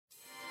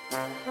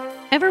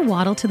Ever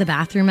waddle to the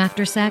bathroom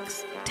after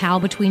sex, towel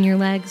between your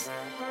legs,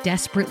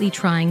 desperately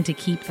trying to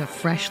keep the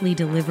freshly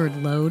delivered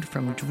load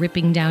from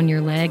dripping down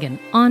your leg and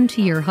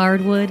onto your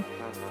hardwood?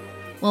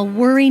 Well,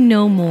 worry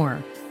no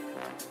more.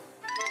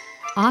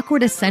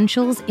 Awkward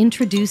Essentials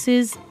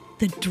introduces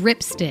the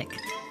Drip Stick,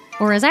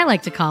 or as I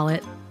like to call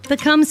it, the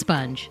cum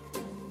sponge.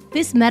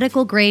 This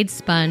medical-grade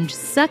sponge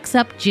sucks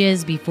up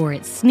jizz before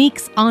it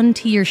sneaks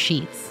onto your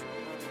sheets.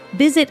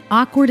 Visit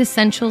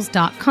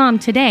awkwardessentials.com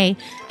today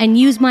and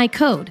use my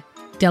code,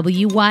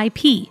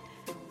 WYP,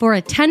 for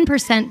a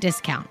 10%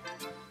 discount.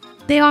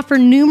 They offer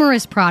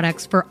numerous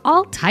products for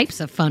all types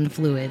of fun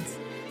fluids.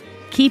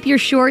 Keep your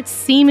shorts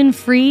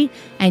semen-free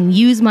and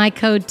use my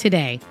code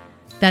today.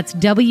 That's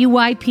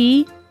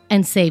WYP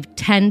and save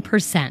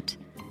 10%.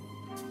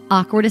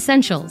 Awkward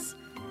Essentials,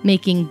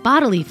 making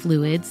bodily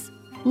fluids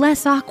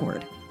less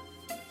awkward.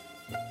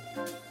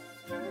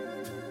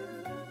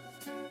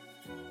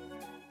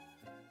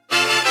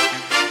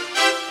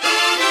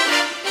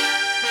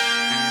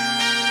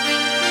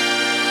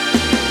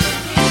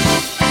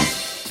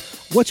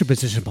 What's Your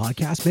Position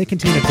podcast may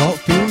contain adult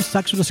themes,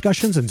 sexual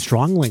discussions, and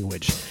strong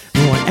language.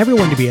 We want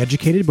everyone to be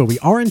educated, but we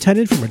are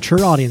intended for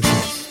mature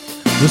audiences.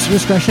 Listener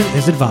discretion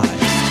is advised.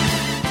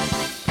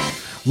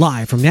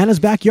 Live from Nana's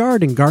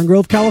backyard in Garden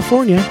Grove,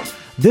 California,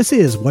 this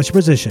is What's Your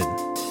Position?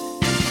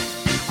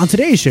 On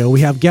today's show,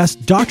 we have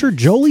guest Dr.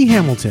 Jolie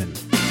Hamilton.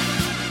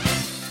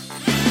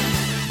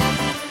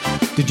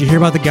 Did you hear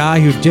about the guy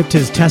who dipped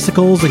his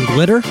testicles in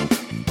glitter?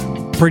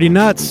 Pretty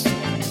nuts.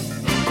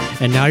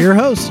 And now your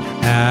host,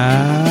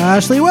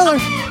 Ashley Weller.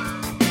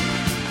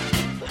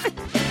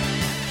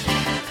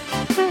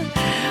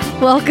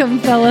 Welcome,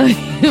 fellow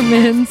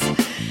humans,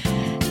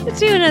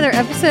 to another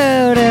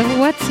episode of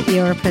What's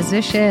Your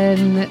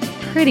Position?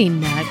 Pretty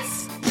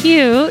nuts.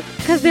 Cute,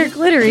 because they're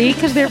glittery,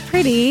 because they're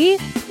pretty.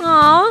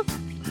 Aww.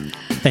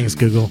 Thanks,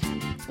 Google.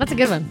 That's a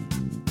good one.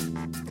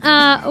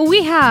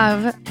 We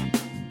have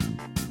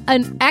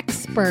an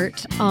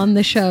expert on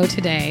the show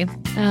today.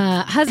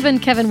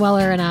 Husband Kevin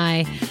Weller and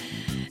I.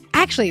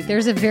 Actually,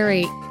 there's a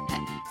very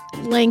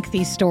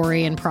lengthy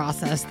story and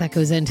process that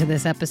goes into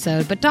this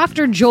episode, but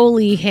Dr.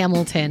 Jolie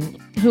Hamilton,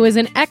 who is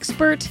an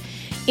expert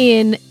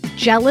in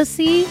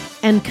jealousy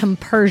and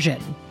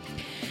compersion.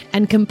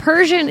 And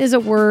compersion is a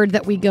word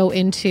that we go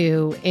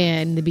into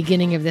in the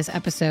beginning of this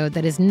episode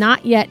that has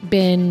not yet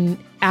been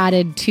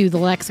added to the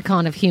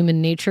lexicon of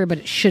human nature, but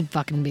it should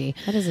fucking be.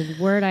 That is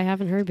a word I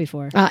haven't heard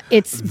before.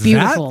 It's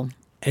beautiful.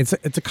 It's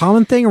a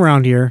common thing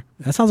around here.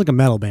 That sounds like a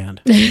metal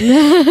band.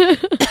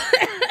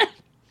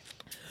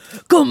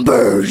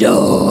 Conversion.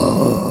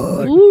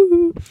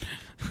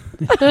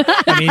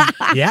 I mean,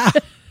 yeah.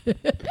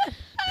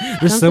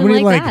 There's so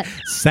many like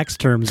sex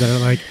terms that are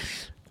like,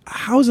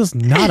 how is this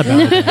not a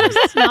metal band?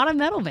 It's not a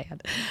metal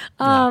band.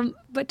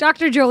 But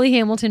Dr. Jolie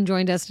Hamilton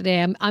joined us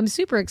today. I'm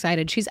super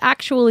excited. She's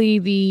actually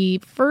the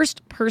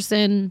first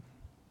person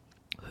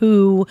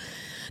who,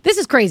 this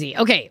is crazy.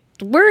 Okay,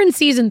 we're in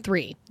season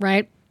 3,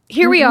 right?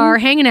 Here we are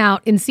hanging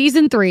out in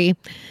season 3,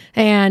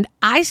 and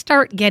I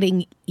start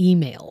getting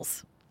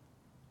emails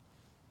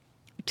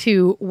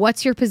to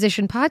what's your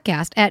position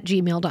podcast at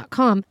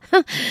gmail.com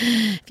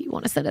if you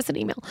want to send us an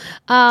email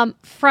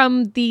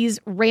from these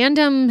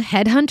random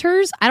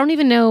headhunters. I don't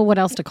even know what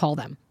else to call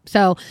them.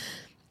 So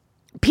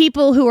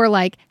people who are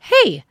like,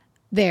 hey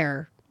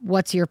there,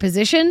 what's your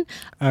position?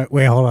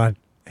 Wait, hold on.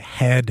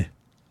 Head.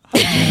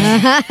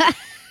 I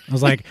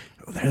was like,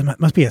 there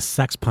must be a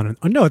sex pun.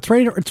 Oh no, it's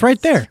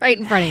right there. Right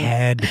in front of you.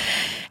 Head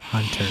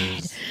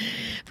hunters.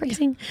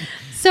 Phrasing.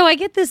 So I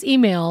get this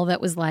email that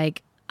was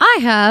like, I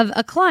have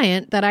a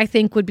client that I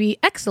think would be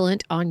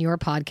excellent on your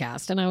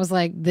podcast. And I was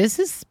like, this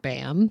is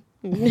spam.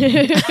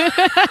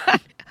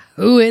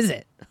 Who is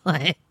it?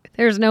 Like,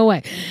 there's no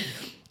way.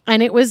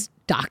 And it was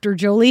Dr.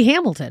 Jolie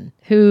Hamilton,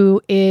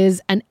 who is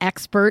an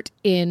expert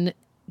in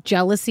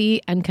jealousy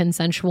and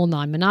consensual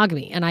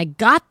non-monogamy. And I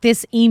got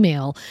this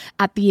email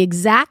at the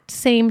exact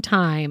same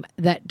time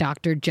that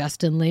Dr.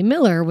 Justin Lay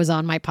Miller was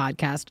on my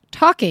podcast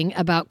talking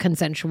about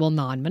consensual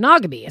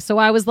non-monogamy. So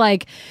I was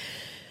like,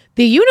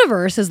 the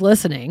universe is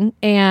listening.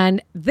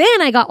 And then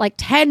I got like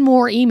 10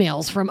 more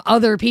emails from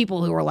other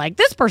people who were like,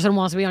 this person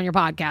wants to be on your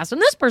podcast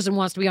and this person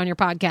wants to be on your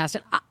podcast.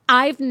 And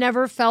I've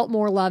never felt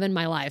more love in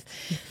my life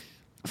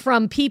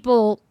from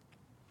people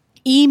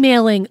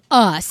emailing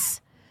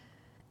us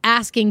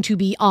asking to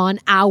be on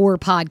our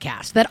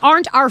podcast that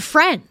aren't our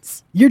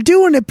friends. You're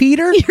doing it,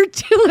 Peter. You're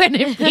doing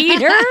it,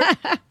 Peter.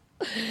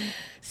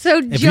 So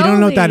if Jolie, you don't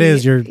know what that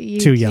is, you're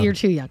too young. You're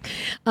too young.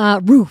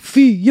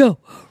 Rufio.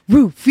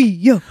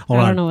 I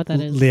don't know what that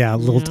is. Yeah, I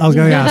was going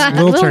to ask.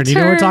 Little Turn. Do you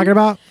know what we're talking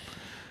about?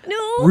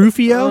 No.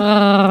 Rufio?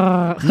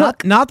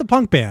 Not the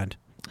punk band.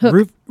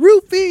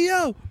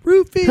 Rufio.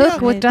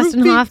 Hook with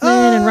Dustin Hoffman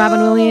and Robin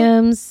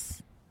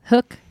Williams.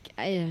 Hook.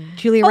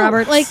 Julia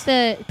Roberts. Like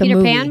the Peter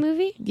movie. Pan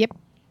movie? Yep.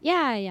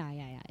 Yeah.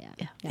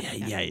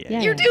 Yeah.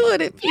 You're doing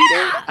it,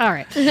 Peter. All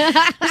right.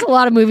 There's a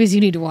lot of movies you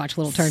need to watch,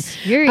 Little Turn.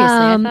 Seriously,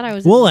 I thought I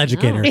was. We'll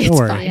educate her. It's Don't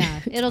worry.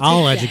 fine. Yeah,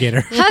 I'll educate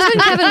her.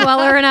 Husband Kevin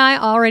Weller and I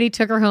already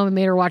took her home and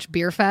made her watch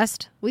Beer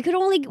Fest. We could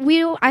only.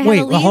 I had Wait,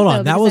 to leave, hold on.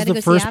 though, That because was I had to the go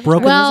see first Avatar.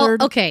 Broken Well,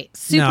 Lizard? okay.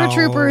 Super No.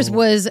 Troopers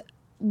was,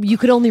 you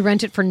could only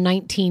rent it for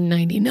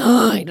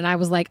 $19.99. And I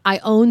was like, I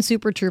own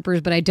Super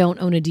Troopers, but I don't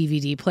own a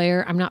DVD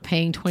player. I'm not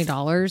paying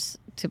 $20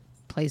 to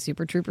play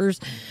Super Troopers.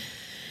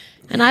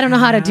 And I don't know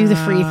how to do the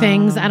free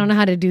things. I don't know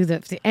how to do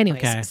the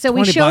anyways. Okay. So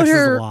we 20 showed bucks is a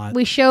her. lot.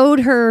 We showed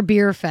her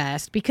Beer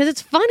Fest because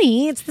it's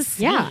funny. It's the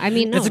same. Yeah, I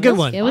mean, It's a good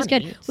one. It was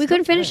Funny. good. It's We so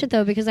couldn't finish good. it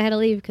though because I had to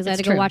leave because I had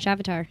It's to go true. watch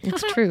Avatar.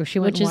 It's true. She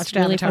went Which and is watched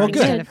really Avatar fucking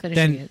instead good. of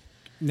finishing Then it.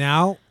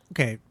 now,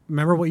 okay,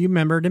 remember what you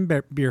remembered in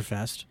Beer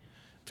Fest.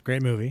 It's a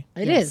great movie.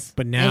 It is.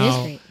 But It is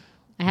now, great.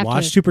 I have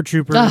watch to. Super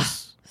Troopers. Ugh,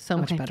 so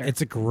much Okay. better.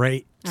 It's a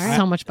great,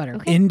 So much better.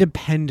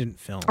 independent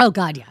film. Oh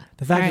God, yeah.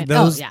 The fact All that right.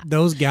 those Oh, yeah.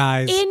 those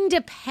guys,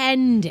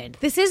 Independent.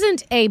 This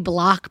isn't a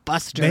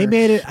blockbuster. They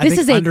made it, I This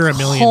think, is a under $1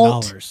 million.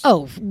 cult-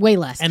 Oh, way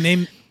less. and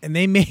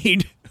they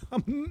made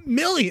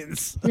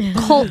millions.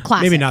 Cult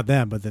classic. Maybe not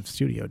them, but the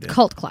studio did.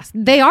 Cult class.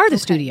 They are the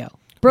studio.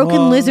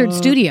 Broken Lizard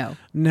Studio.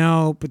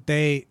 No, but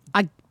they.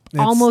 I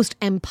almost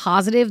am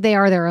positive they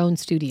are their own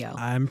studio.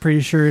 I'm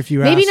pretty sure if you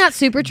Maybe ask not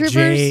Super Troopers.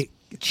 Jay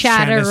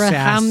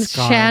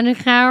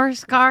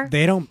Shanakar.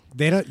 They don't.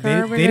 They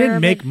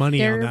didn't make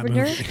money on that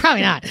movie.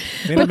 Probably not.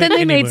 They But don't then make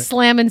they any made money.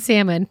 Slam and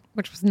Salmon,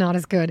 which was not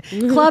as good.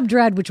 Club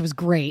Dread, which was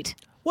great.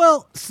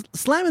 Well,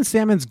 Slam and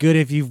Salmon's good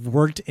if you've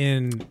worked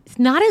in. It's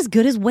not as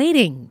good as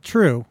Waiting.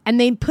 True. And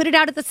they put it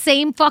out at the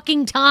same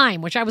fucking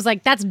time, which I was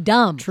like, that's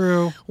dumb.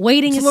 True.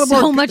 Waiting It's is a little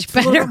so more- much it's a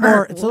little better. bit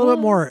more- it's a little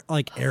bit more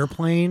like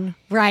Airplane.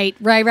 Right.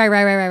 Oh,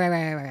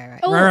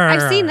 Right,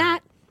 I've seen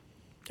that.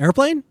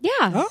 Airplane? Yeah.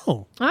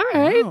 Oh. All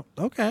right. Oh,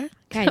 okay.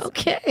 Guys,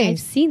 Okay. I've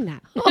seen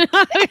that.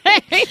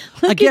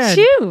 Look again, at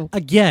you.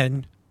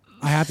 Again,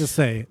 I have to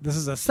say, this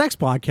is a sex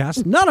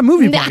podcast, not a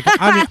movie podcast.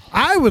 I mean,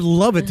 I would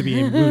love it to be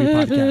a movie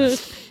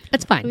podcast.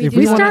 That's fine. We If do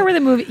we wanna- start with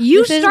a movie.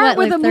 You This is start what,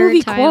 with like, a third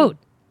movie time- quote.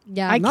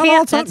 Yeah. I Not can't.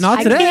 all time- that's- not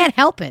I today. can't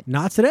help it.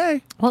 Not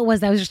today. What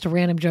was that? It was just a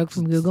random joke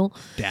from Google.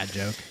 Dad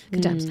joke.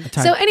 Good times.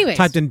 Typed- So, anyways,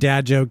 typed in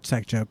dad joke,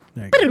 sex joke.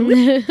 There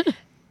you go.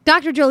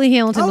 Dr. Jolie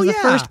Hamilton Oh, was the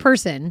yeah. first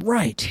person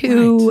Right,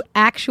 to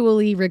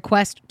actually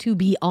request to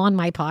be on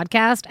my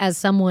podcast as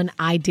someone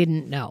I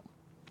didn't know.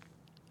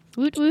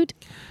 Woot woot.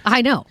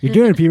 I know. You're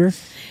doing it, Peter.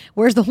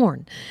 Where's the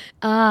horn?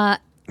 I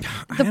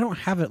don't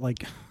have it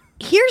like.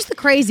 Here's the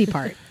crazy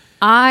part.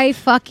 I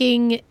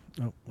fucking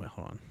Oh, wait,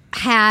 hold on.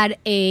 had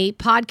a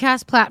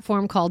podcast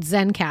platform called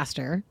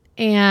Zencaster,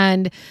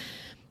 and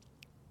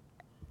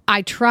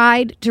I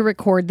tried to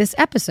record this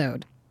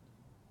episode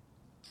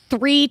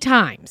 3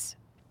 times.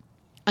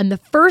 And the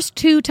first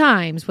 2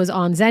 times was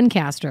on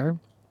Zencaster.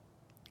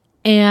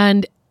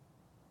 And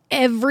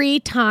every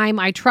time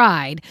I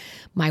tried,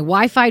 my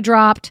Wi-Fi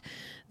dropped,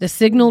 the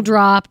signal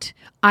dropped.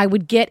 I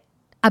would get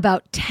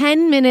about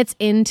 10 minutes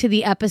into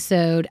the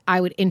episode,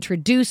 I would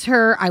introduce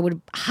her, I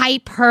would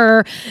hype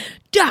her,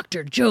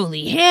 Dr.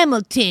 Jolie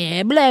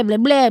Hamilton, blah, blah,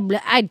 blah, blah.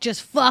 I'd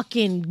just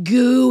fucking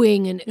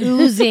gooing and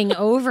oozing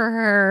over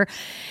her.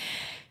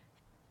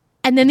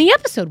 And then the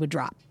episode would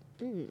drop.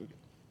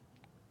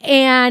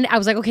 And I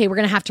was like, okay, we're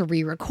going to have to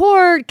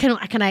re-record.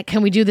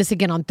 Can we do this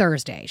again on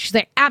Thursday? She's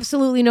like,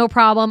 absolutely no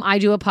problem. I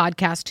do a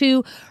podcast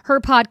too. Her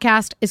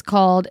podcast is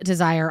called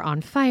Desire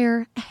on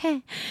Fire.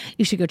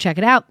 You should go check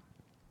it out.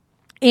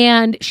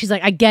 And she's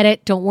like, I get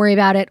it. Don't worry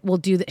about it. We'll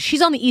do this.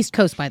 She's on the East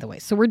Coast, by the way.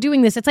 So we're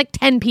doing this. It's like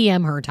 10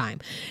 p.m. her time.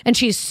 And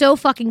she's so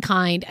fucking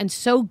kind and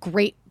so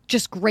great,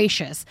 just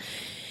gracious.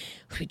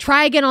 We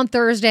try again on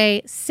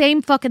Thursday.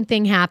 Same fucking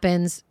thing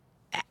happens.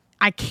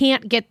 I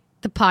can't get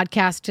the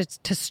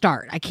podcast to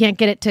start. I can't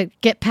get it to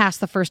get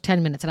past the first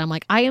 10 minutes. And I'm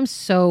like, I am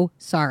so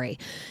sorry.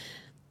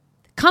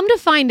 Come to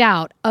find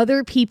out,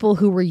 other people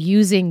who were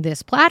using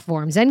this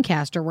platform,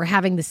 Zencaster, were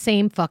having the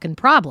same fucking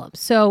problem.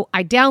 So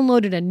I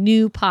downloaded a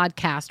new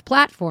podcast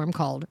platform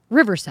called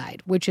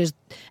Riverside,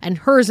 and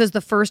hers is the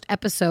first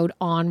episode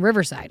on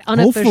Riverside.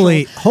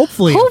 Hopefully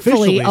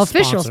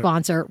official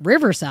sponsor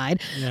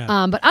Riverside,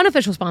 Yeah. But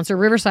unofficial sponsor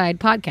Riverside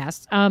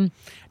Podcasts.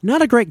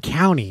 Not a great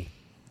county,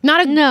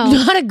 Not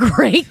a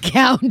great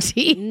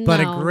county,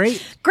 but a No.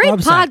 great podcast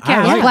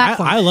website.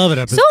 platform. I love it.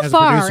 As So a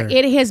far, producer.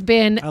 it has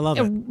been I love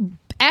it.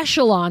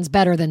 echelons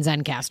better than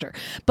Zencaster.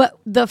 But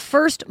the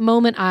first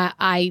moment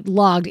I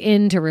logged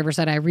into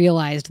Riverside, I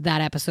realized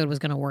that episode was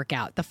going to work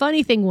out. The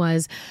funny thing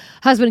was,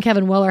 husband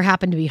Kevin Weller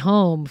happened to be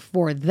home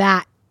for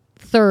that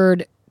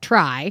third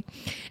try.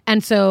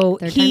 And so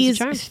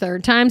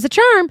third time's the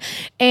charm.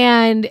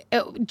 And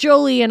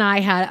Jolie and I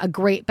had a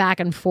great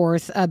back and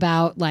forth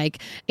about like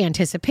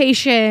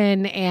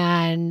anticipation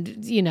and,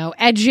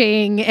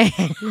 edging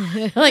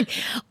and like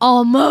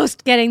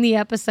almost getting the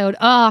episode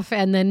off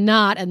and then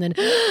not. And then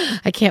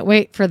I can't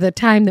wait for the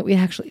time that we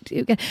actually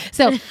do get.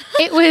 So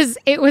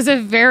it was a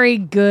very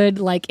good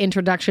like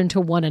introduction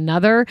to one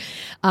another.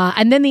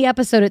 And then the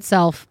episode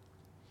itself,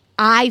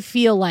 I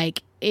feel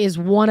like is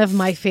one of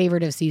my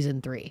favorite of season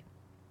 3.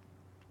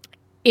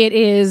 It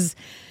is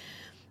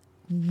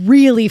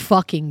really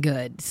fucking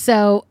good.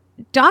 So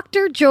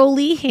Dr.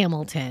 Jolie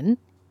Hamilton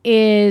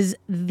is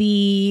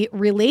the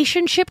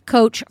relationship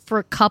coach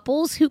for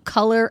couples who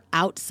color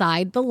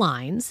outside the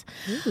lines.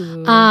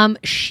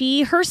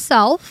 She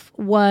herself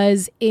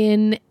was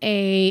in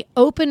a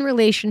open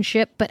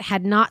relationship but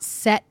had not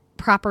set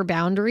proper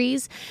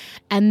boundaries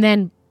and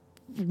then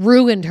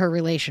ruined her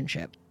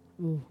relationship.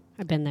 Ooh,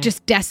 I've been there.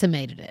 Just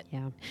decimated it.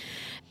 Yeah.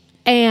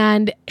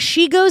 And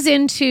she goes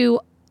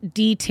into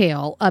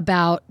detail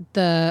about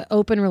the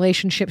open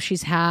relationship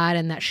she's had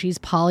and that she's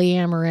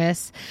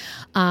polyamorous.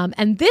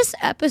 And this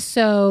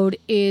episode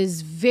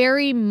is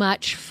very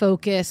much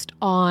focused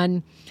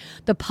on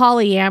the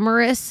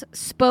polyamorous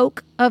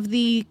spoke of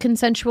the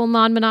consensual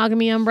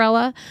non-monogamy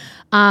umbrella,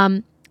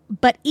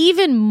 but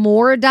even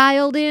more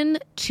dialed in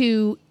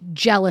to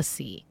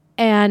jealousy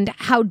and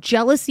how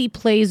jealousy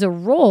plays a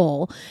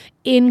role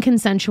in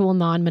consensual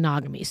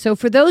non-monogamy. So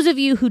for those of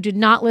you who did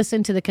not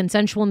listen to the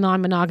consensual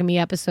non-monogamy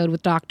episode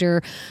with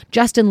Dr.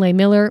 Justin Lay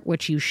Miller,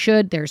 which you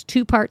should, there's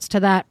 2 parts to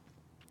that.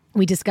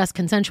 We discuss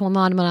consensual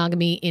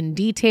non-monogamy in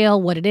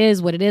detail, what it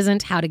is, what it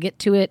isn't, how to get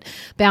to it,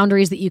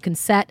 boundaries that you can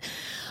set.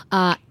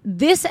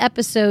 This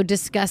episode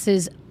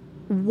discusses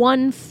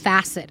one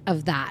facet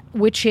of that,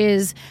 which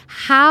is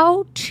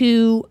how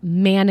to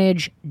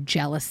manage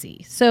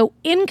jealousy. So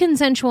in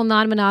consensual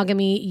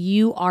non-monogamy,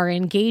 you are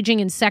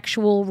engaging in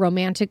sexual,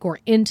 romantic, or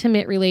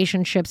intimate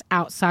relationships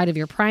outside of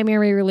your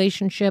primary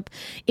relationship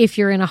if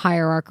you're in a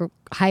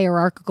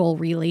hierarchical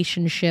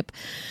relationship.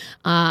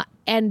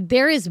 And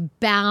there is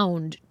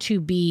bound to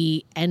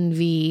be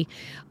envy,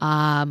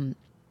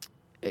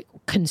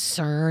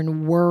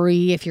 concern,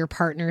 worry if your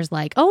partner's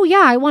like, oh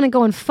yeah, I want to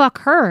go and fuck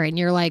her. And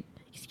you're like,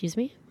 excuse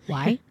me?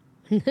 Why?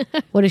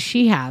 What does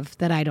she have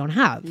that I don't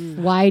have?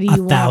 Why do you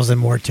want 1,000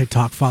 more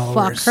TikTok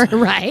followers? fuck her?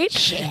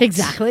 Right?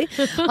 Exactly.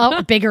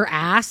 Bigger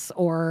ass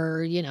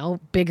or,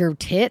 bigger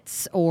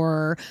tits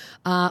or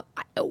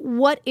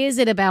what is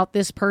it about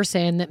this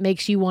person that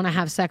makes you want to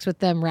have sex with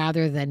them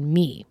rather than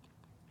me?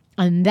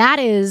 And that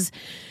is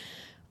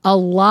a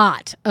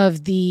lot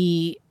of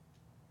the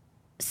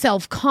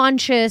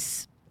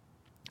self-conscious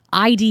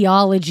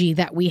ideology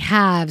that we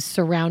have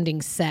surrounding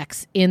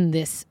sex in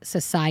this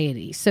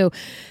society. So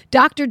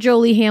Dr.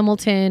 Jolie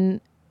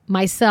Hamilton,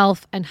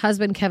 myself, and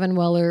husband Kevin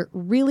Weller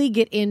really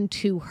get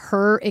into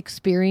her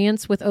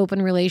experience with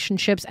open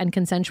relationships and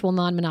consensual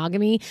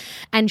non-monogamy.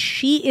 And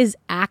she is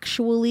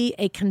actually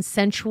a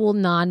consensual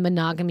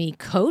non-monogamy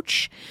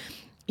coach.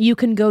 You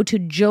can go to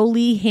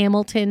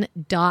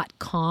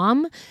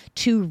joliehamilton.com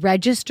to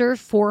register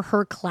for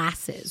her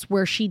classes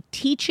where she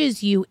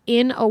teaches you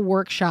in a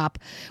workshop,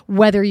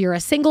 whether you're a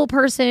single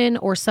person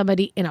or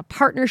somebody in a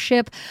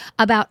partnership,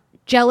 about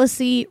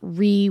jealousy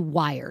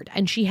rewired.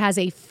 And she has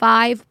a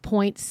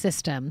 5-point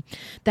system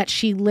that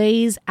she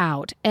lays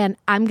out. And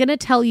I'm going to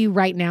tell you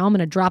right now, I'm going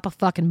to drop a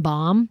fucking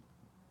bomb.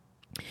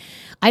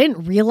 I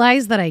didn't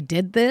realize that I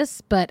did this,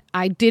 but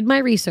I did my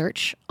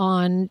research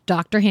on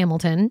Dr.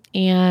 Hamilton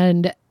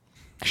and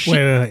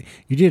Wait.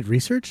 You did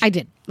research? I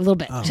did. A little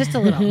bit. Oh. Just a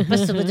little.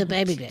 Just a little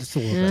baby bit. Just a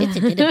little bit. Just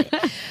a little bit.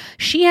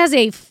 She has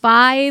a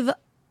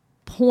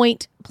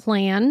 5-point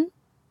plan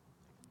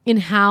in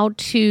how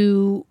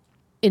to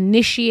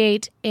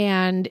initiate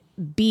and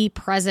be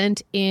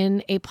present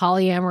in a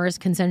polyamorous,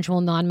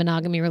 consensual,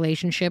 non-monogamy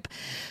relationship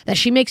that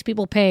she makes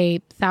people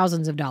pay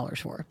thousands of dollars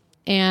for.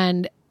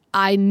 And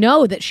I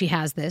know that she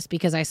has this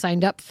because I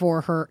signed up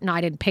for her. No,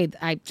 I didn't pay.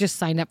 I just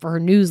signed up for her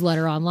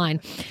newsletter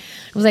online.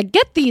 I was like,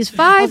 get these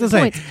 5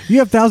 points. You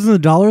have thousands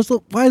of dollars?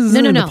 Why is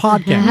this in the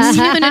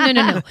podcast?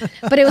 No.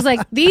 But it was like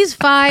these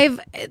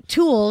 5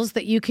 tools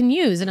that you can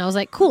use. And I was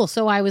like, cool.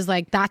 So I was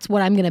like, that's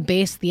what I'm going to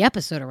base the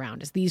episode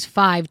around is these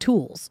 5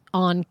 tools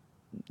on,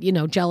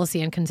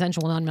 jealousy and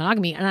consensual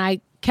non-monogamy. And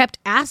I kept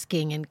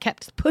asking and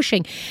kept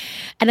pushing.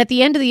 And at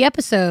the end of the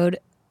episode,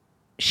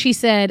 she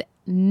said,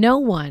 no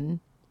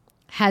one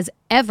has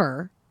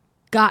ever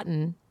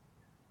gotten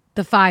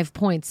the 5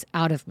 points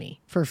out of me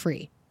for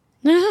free.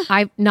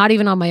 I've not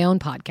even on my own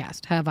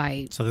podcast have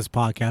I. So this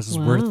podcast is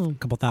worth a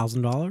couple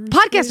 $1,000?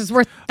 Podcast is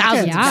worth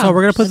thousands. Okay, so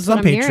we're going to put this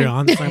on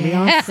Patreon. Sign me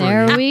on free.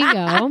 There we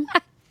go.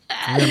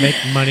 I'm going to make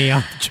money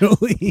off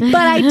Jolie. But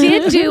I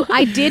did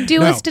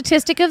do a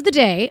statistic of the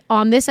day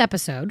on this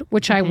episode,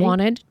 which I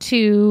wanted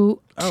to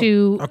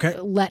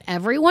let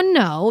everyone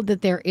know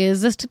that there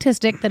is a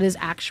statistic that is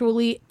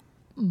actually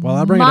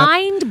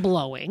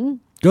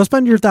mind-blowing. Go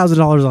spend your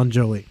 $1,000 on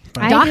Jolie.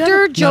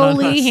 Dr.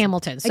 Jolie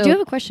Hamilton. I do have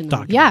a question.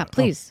 Yeah,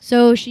 please.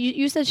 So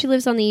you said she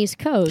lives on the East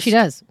Coast. She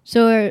does.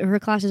 So her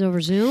classes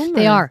over Zoom?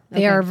 They are.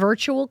 They are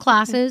virtual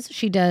classes.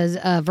 She does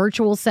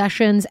virtual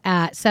sessions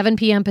at 7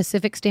 p.m.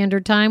 Pacific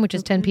Standard Time, which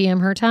is 10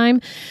 p.m. her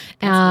time.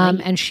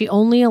 And she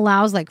only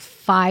allows like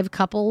 5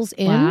 couples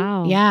in.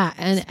 Wow. Yeah.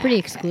 And it's pretty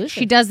exclusive.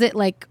 She does it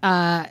like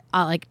a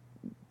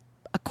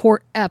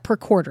per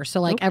quarter. So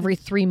like every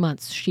 3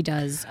 months she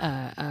does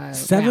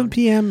 7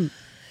 p.m.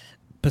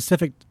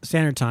 Pacific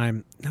Standard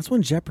Time. That's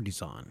when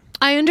Jeopardy's on.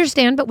 I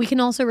understand, but we can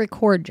also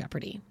record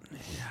Jeopardy.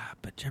 Yeah,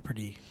 but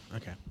Jeopardy.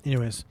 Okay.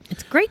 Anyways.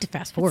 It's great to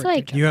fast forward.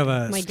 Like, you have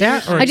a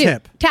stat or a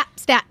tip?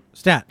 Stat.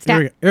 Stat.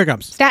 Stat. Here it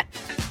comes. Stat.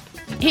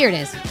 Here it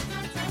is.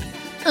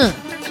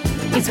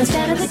 It's my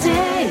stat of the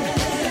day.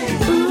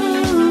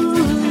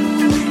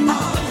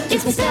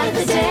 It's my stat of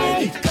the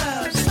day.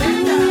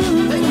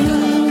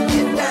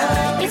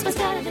 It's my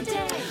stat of the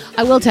day.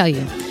 I will tell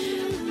you,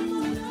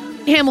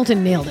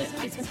 Hamilton nailed it.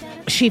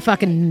 She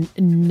fucking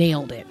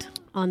nailed it.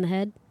 On the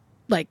head?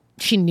 Like,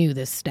 she knew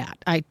this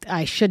stat.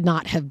 I should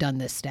not have done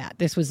this stat.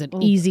 This was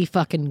an easy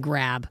fucking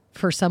grab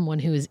for someone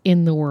who is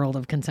in the world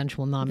of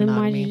consensual non-monogamy.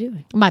 Then why did you do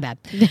it? My bad.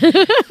 It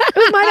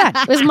was my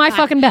bad. It was my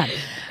fucking bad.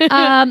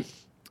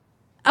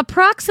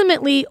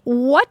 Approximately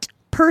what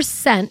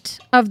percent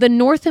of the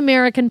North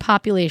American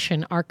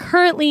population are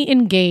currently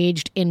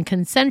engaged in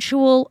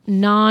consensual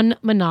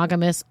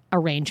non-monogamous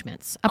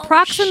arrangements?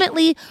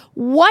 Approximately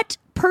what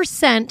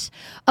percent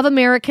of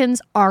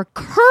Americans are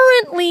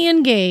currently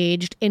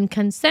engaged in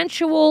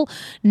consensual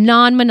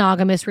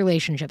non-monogamous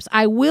relationships?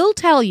 I will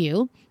tell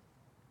you,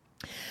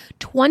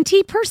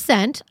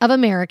 20% of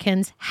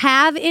Americans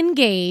have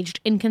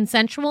engaged in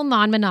consensual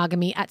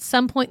non-monogamy at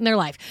some point in their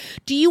life.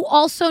 Do you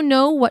also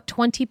know what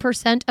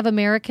 20% of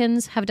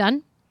Americans have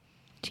done?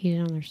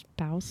 Cheated on their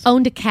spouse.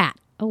 Owned a cat.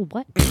 Oh,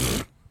 what?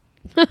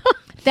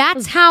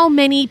 That's how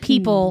many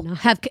people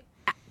have...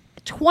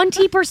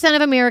 20%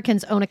 of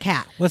Americans own a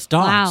cat. What's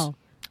dogs? Wow.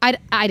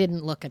 I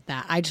didn't look at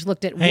that. I just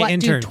looked at Hey, what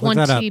intern, do look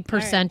that up.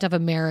 20% of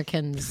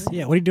Americans...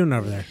 Yeah, what are you doing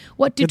over there?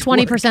 What do It's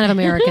 20% of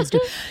Americans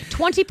do?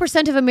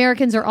 20% of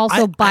Americans are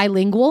also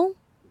bilingual.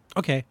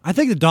 Okay. I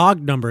think the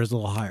dog number is a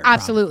little higher.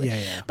 Absolutely.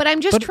 Probably. Yeah. But I'm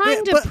just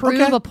trying to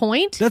prove a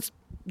point.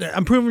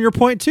 I'm proving your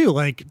point too.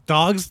 Like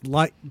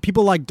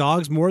people like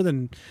dogs more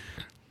than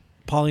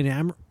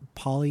polynam.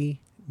 All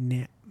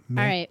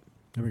right.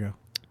 There we go.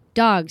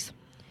 Dogs.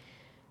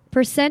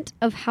 Percent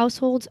of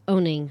households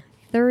owning.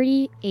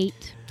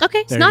 38. Okay,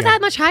 it's There not you go.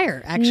 that much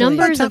higher, actually.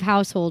 Numbers of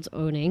households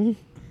owning. You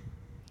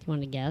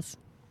want to guess?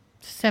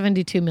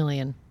 72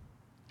 million.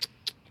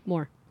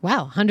 More.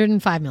 Wow,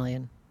 105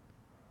 million.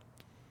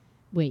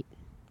 Wait.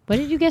 What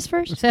did you guess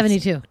first?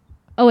 72.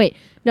 Oh, wait.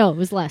 No, it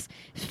was less.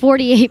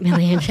 48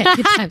 million. Okay,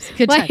 good times.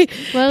 Good Why- times.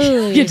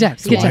 Whoa. Good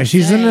times. Good Why times.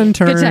 she's an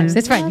intern. Good times.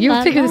 It's fine.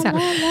 You'll figure this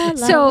out.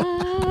 So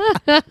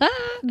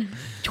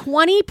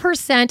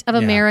 20% of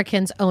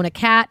Americans own a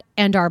cat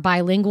and are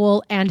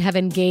bilingual and have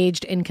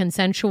engaged in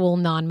consensual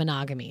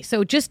non-monogamy.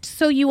 So just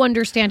so you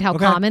understand how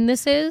common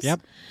this is. Yep.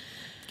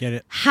 Get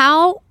it.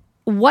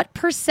 What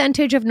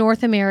percentage of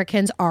North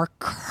Americans are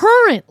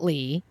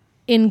currently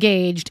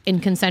engaged in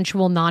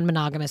consensual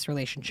non-monogamous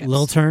relationships?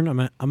 Little turn.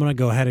 I'm gonna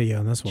go ahead of you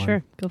on this one.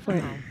 Sure. Go for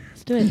it.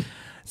 Let's do it.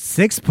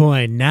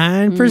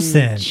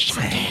 6.9%.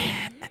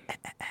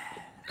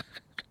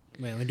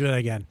 Wait, let me do that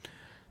again.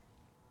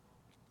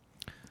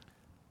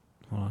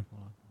 Hold on.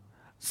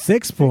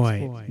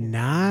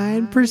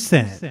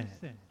 6.9%.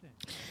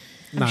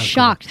 I'm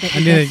shocked. I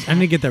need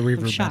to get that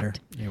reverb shocked. better.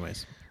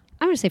 Anyways.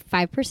 I'm going to say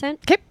 5%.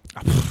 Okay.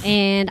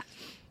 And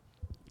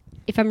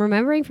if I'm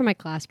remembering from my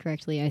class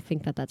correctly, I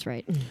think that's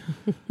right.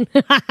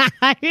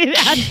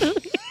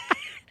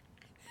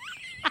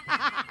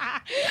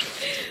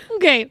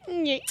 Okay.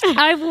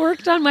 I've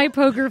worked on my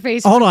poker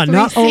face. Hold for on. 3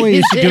 Not only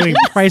is she seasons. doing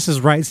Price is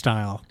Right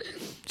style,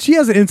 she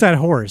has an inside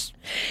horse.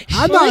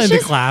 I'm not into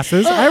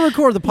classes. I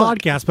record the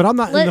podcast, but I'm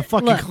not in the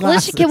fucking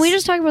classes. Can we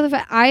just talk about the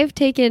fact I've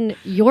taken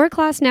your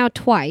class now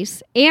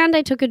twice, and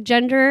I took a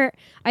gender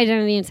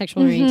identity and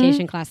sexual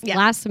orientation class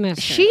last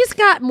semester. She's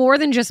got more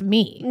than just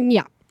me.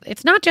 Yeah.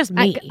 It's not just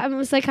me. I'm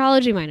a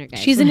psychology minor, guys.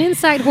 She's an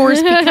inside horse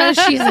because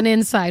she's an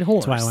inside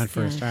horse. That's why I went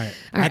first. All right.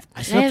 All right.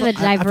 I have a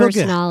diverse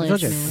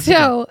knowledge, man.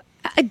 So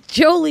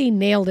Jolie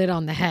nailed it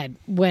on the head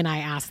when I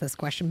asked this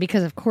question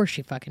because of course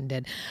she fucking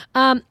did.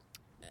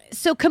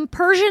 So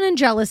compersion and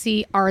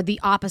jealousy are the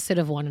opposite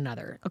of one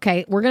another.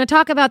 Okay, we're going to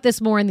talk about this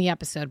more in the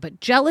episode, but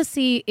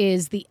jealousy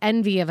is the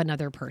envy of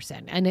another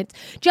person, and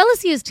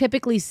jealousy is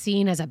typically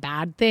seen as a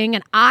bad thing.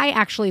 And I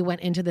actually went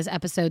into this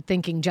episode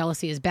thinking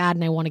jealousy is bad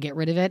and I want to get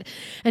rid of it.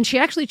 And she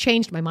actually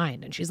changed my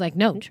mind, and she's like,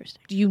 "No,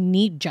 you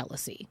need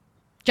jealousy.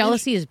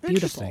 Jealousy is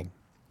beautiful."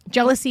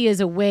 Jealousy is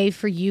a way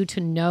for you to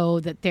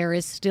know that there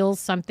is still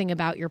something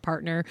about your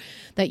partner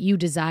that you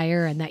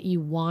desire and that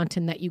you want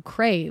and that you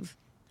crave.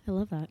 I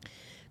love that.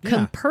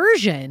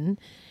 Compersion.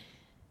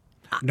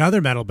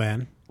 Another metal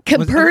band.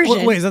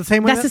 Compersion. Wait, is that the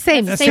same one? That's the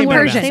same. That's Same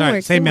metal version. band.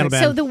 Sorry, same metal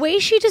band. So the way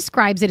she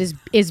describes it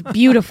is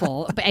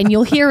beautiful, and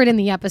you'll hear it in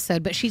the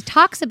episode. But she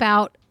talks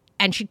about,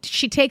 and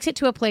she takes it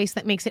to a place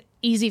that makes it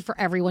easy for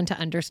everyone to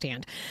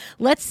understand.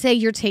 Let's say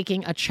you're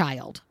taking a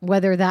child,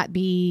 whether that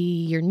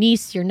be your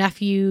niece, your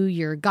nephew,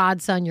 your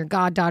godson, your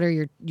goddaughter,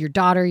 your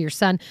daughter, your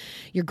son,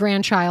 your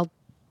grandchild.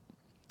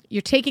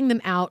 You're taking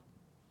them out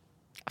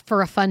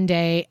for a fun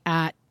day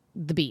at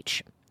the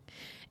beach.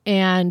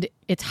 And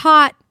it's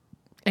hot,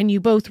 and you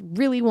both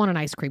really want an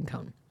ice cream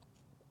cone.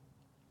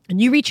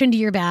 And you reach into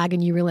your bag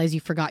and you realize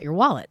you forgot your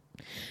wallet.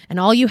 And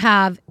all you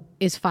have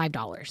is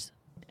 $5.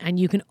 And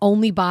you can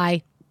only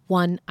buy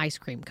one ice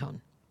cream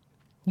cone.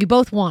 You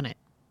both want it.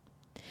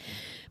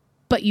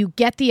 But you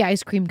get the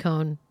ice cream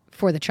cone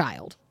for the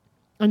child.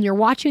 and you're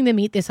watching them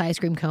eat this ice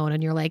cream cone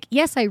and you're like,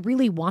 yes, I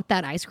really want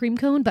that ice cream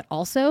cone, but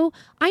also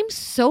I'm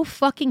so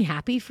fucking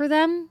happy for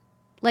them.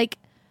 Like,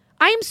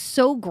 I am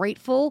so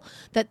grateful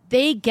that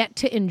they get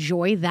to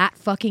enjoy that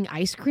fucking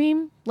ice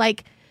cream.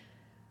 Like,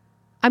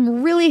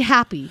 I'm really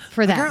happy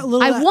for them.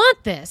 I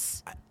want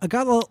this. I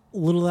got a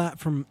little of that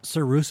from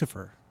Sir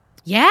Lucifer.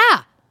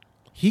 Yeah.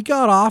 He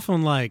got off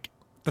on like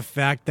the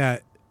fact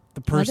that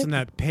the person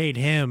that paid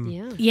him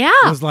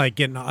was like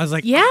getting, I was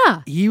like,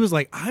 he was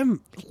like,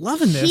 I'm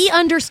loving this. He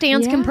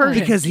understands compersion.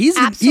 Because he's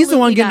the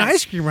one getting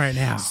ice cream right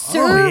now.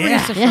 Sir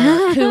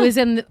Lucifer, who is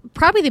in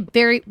probably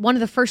one of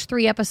the first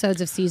 3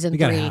 episodes of season 3. We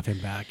gotta have him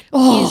back.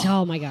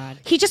 Oh my God.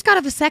 He just got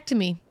a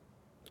vasectomy.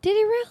 Did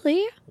he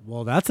really?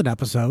 Well, that's an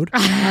episode.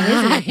 That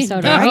is an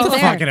episode. That's a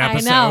fucking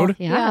episode.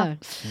 Yeah.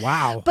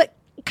 Wow. But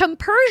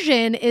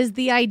compersion is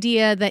the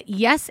idea that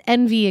yes,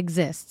 envy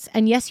exists.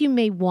 And yes, you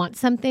may want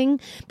something,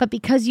 but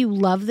because you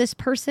love this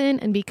person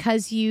and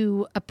because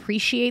you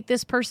appreciate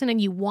this person and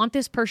you want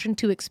this person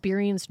to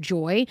experience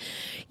joy,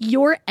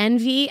 your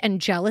envy and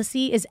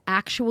jealousy is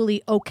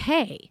actually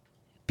okay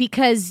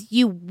because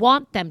you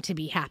want them to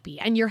be happy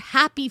and you're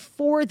happy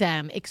for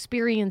them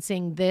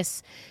experiencing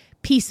this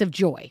piece of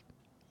joy.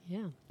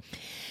 Yeah.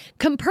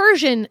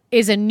 Compersion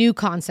is a new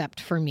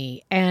concept for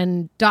me,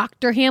 and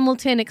Dr.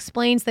 Hamilton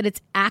explains that it's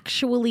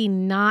actually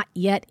not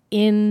yet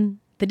in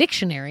the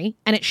dictionary,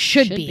 and it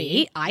should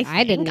be. I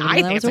think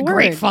it's a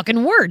great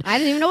fucking word. I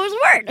didn't even know it was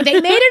a word. They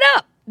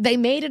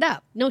made it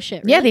up. No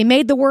shit. Really? Yeah, they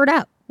made the word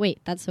up. Wait,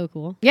 that's so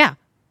cool. Yeah.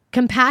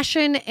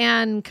 Compassion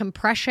and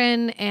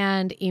compression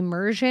and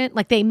immersion.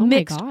 Like they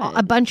mixed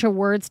a bunch of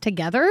words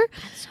together.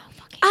 That's so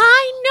fucking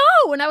I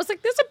know. And I was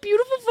like, that's a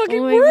beautiful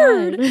fucking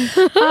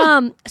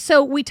word.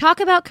 So we talk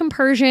about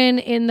compersion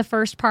in the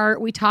first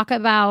part. We talk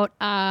about,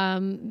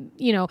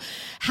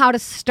 how to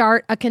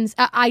start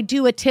I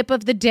do a tip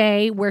of the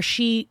day where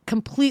she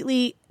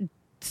completely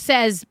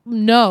says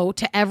no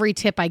to every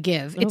tip I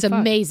give. It's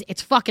amazing.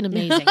 It's fucking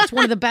amazing. It's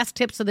one of the best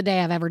tips of the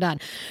day I've ever done.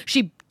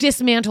 She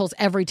dismantles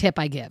every tip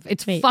I give.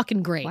 It's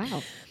fucking great.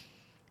 Wow.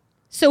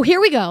 So here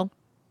we go.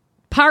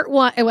 Part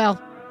 1.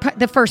 Well,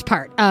 the first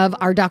part of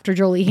our Dr.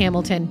 Jolie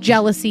Hamilton,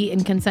 jealousy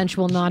and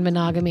consensual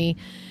non-monogamy.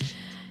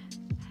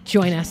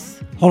 Join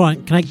us. Hold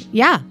on. Can I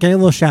get a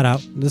little shout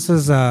out? This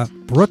is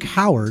Brooke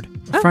Howard,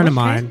 a friend of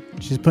mine.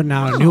 She's putting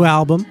out a new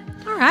album.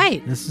 All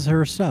right. This is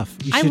her stuff.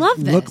 You I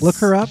love this. Look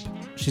her up.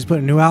 She's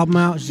putting a new album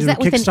out. She's doing a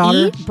With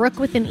Kickstarter. an E? Brooke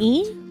with an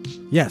E?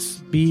 Yes.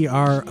 Brooke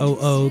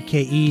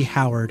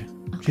Howard.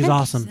 Okay. She's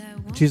awesome.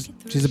 She's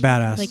a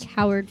badass. Like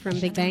Howard from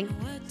Big Bang?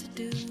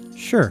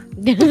 Sure.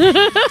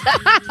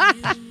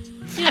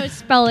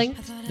 Spelling.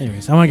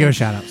 Anyways, I want to give a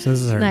shout out. So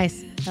this is her.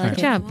 Nice. Good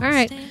job. All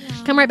right.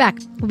 Come right back.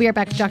 We'll be right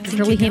back with Dr.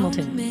 Jolie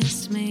Hamilton.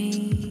 Miss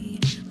me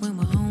when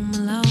we're home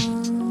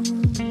alone.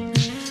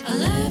 I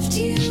left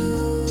you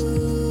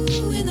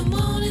in the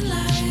morning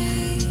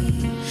light.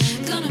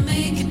 Gonna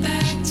make it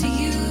back to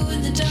you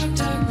in the dark,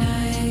 dark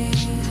night.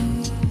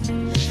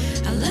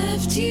 I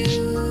left you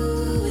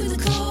in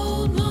the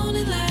cold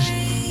morning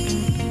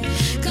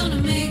light.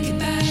 Gonna make it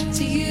back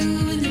to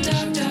you in the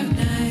dark, dark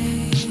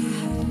night.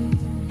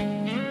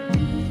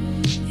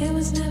 It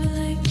was never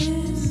like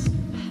this.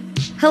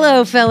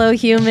 Hello, fellow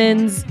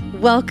humans.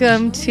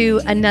 Welcome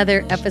to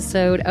another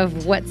episode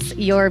of What's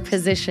Your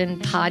Position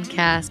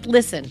podcast.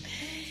 Listen,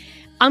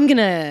 I'm going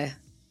to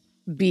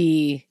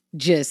be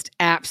just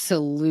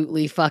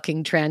absolutely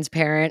fucking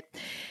transparent.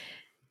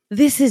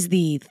 This is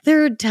the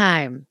 3rd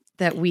time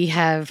that we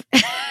have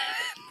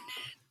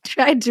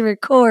tried to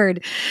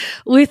record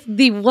with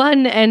the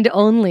one and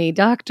only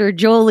Dr.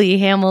 Jolie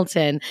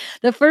Hamilton.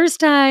 The first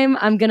time,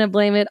 I'm going to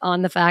blame it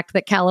on the fact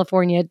that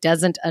California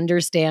doesn't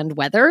understand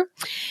weather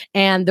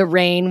and the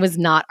rain was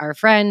not our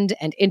friend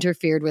and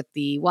interfered with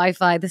the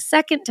Wi-Fi. The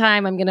second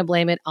time, I'm going to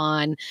blame it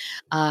on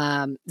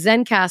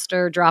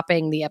Zencaster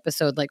dropping the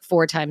episode like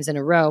 4 times in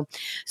a row.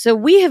 So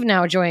we have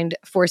now joined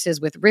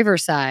forces with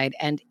Riverside,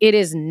 and it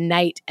is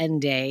night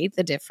and day,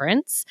 the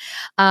difference.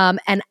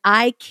 And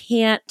I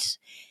can't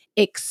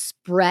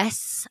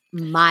express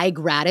my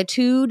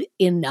gratitude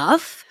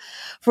enough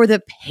for the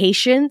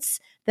patience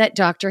that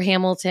Dr.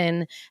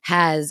 Hamilton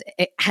has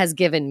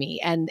given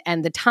me and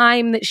the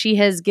time that she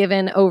has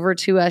given over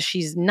to us.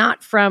 She's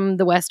not from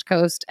the West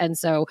Coast. And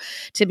so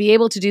to be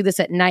able to do this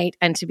at night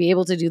and to be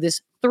able to do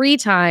this 3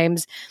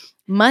 times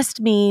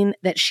must mean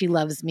that she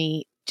loves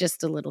me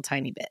just a little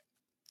tiny bit.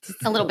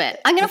 A little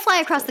bit. I'm going to fly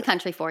across the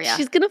country for you.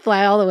 She's going to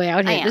fly all the way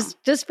out here I am.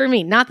 just for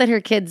me. Not that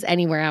her kid's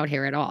anywhere out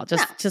here at all.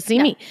 Just to see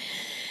me.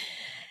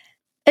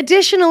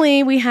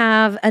 Additionally, we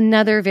have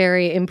another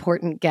very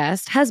important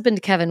guest.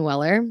 Husband Kevin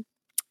Weller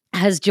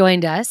has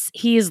joined us.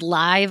 He is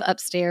live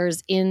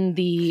upstairs in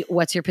the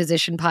What's Your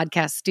Position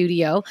podcast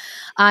studio.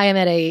 I am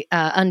at a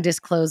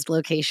undisclosed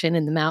location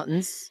in the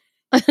mountains.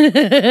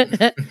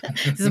 This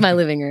is my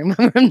living room.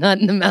 I'm not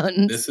in the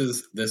mountains.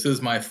 This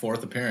is my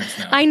 4th appearance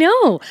now. I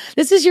know.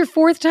 This is your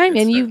 4th time,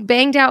 It's and fair. you've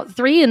banged out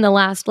 3 in the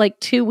last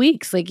 2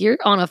 weeks. Like, you're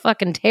on a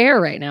fucking tear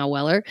right now,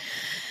 Weller.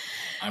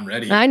 I'm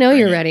ready. I know Bring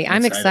you're it. ready.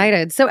 I'm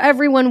excited. So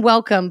everyone,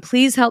 welcome.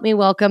 Please help me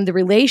welcome the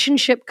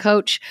relationship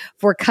coach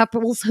for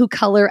couples who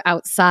color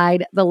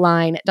outside the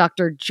line,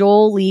 Dr.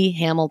 Jolie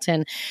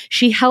Hamilton.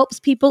 She helps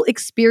people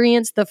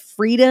experience the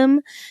freedom,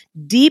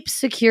 deep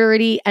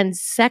security, and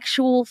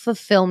sexual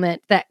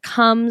fulfillment that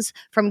comes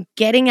from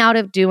getting out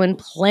of doing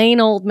plain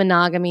old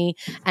monogamy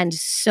and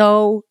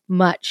so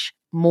much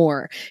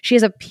more. She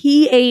has a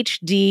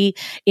PhD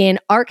in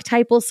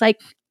archetypal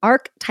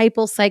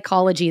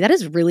psychology. That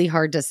is really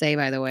hard to say,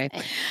 by the way.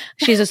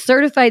 She's a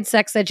certified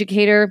sex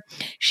educator.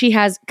 She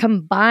has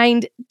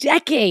combined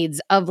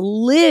decades of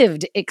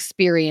lived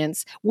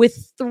experience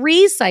with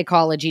 3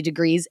 psychology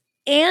degrees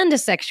and a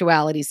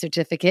sexuality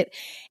certificate.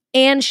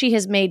 And she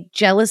has made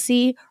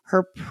jealousy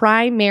her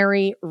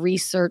primary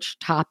research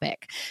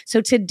topic.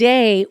 So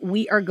today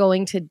we are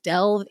going to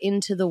delve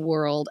into the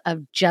world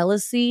of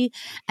jealousy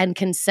and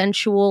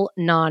consensual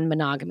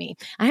non-monogamy.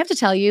 I have to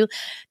tell you,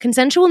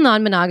 consensual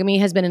non-monogamy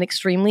has been an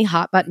extremely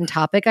hot button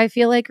topic, I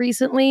feel like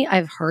recently.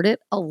 I've heard it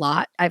a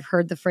lot. I've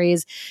heard the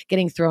phrase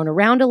getting thrown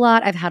around a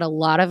lot. I've had a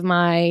lot of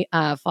my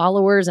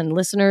followers and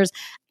listeners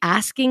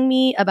asking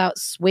me about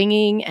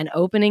swinging and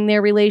opening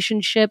their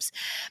relationships.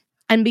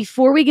 And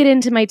before we get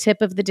into my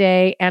tip of the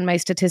day and my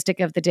statistic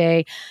of the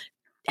day,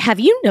 have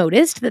you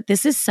noticed that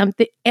this is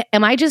something?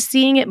 Am I just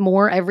seeing it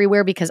more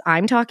everywhere because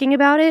I'm talking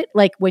about it?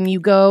 Like when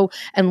you go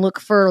and look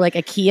for like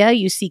a Kia,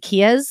 you see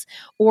Kias?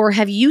 Or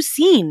have you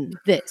seen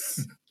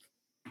this?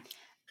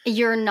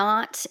 You're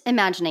not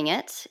imagining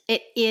it.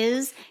 It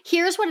is.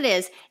 Here's what it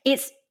is.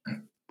 It's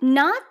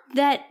not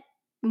that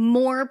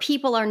more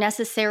people are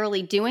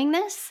necessarily doing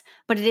this,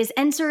 but it has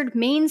entered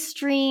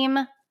mainstream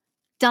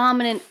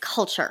dominant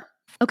culture.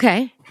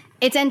 Okay.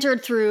 It's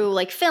entered through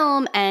like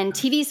film and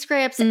TV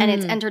scripts, and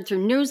it's entered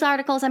through news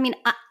articles. I mean,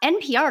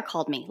 NPR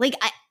called me. Like,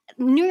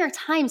 New York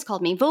Times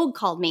called me. Vogue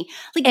called me.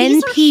 Like,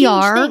 these are huge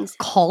NPR things.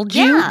 called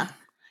you?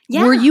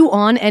 Yeah. Were you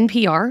on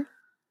NPR?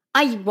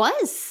 I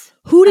was.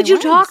 Who did you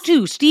talk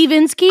to? Steve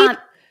Inskeep?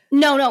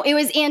 No. It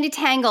was Andy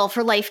Tangle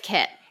for Life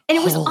Kit. And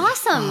it was Holy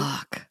awesome.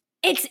 fuck.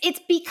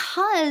 It's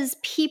because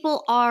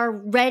people are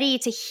ready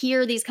to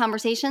hear these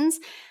conversations.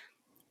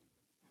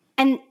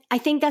 And I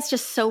think that's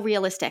just so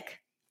realistic.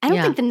 I don't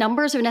think the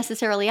numbers are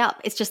necessarily up.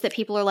 It's just that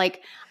people are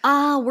like,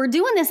 we're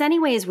doing this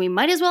anyways. We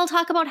might as well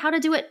talk about how to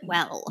do it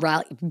well.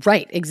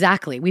 Right,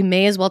 exactly. We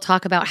may as well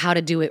talk about how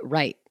to do it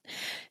right.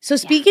 So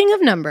speaking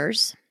of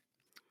numbers,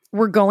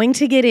 we're going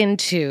to get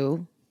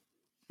into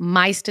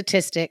my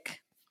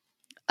statistic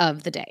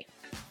of the day.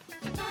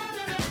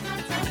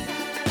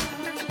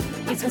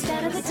 It's my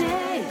stat of the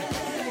day.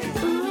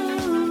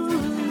 Ooh.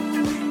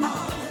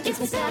 It's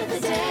my stat of the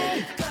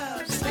day.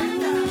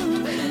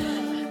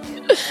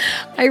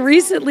 I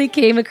recently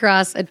came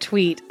across a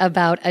tweet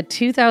about a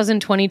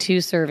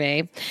 2022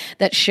 survey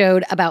that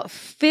showed about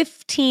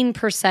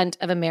 15%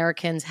 of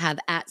Americans have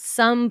at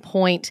some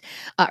point,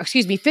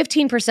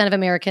 15% of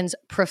Americans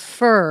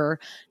prefer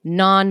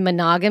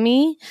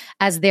non-monogamy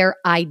as their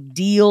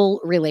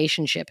ideal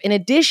relationship. In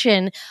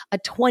addition, a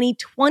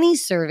 2020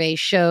 survey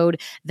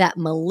showed that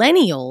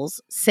millennials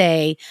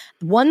say,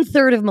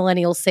 1/3 of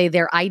millennials say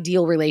their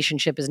ideal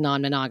relationship is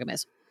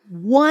non-monogamous.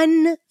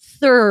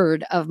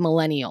 1/3 of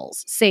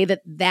millennials say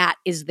that that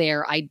is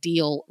their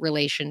ideal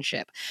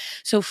relationship.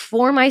 So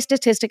for my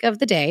statistic of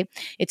the day,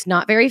 it's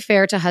not very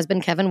fair to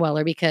husband Kevin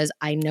Weller because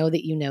I know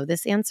that you know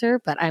this answer,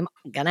 but I'm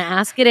going to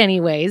ask it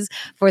anyways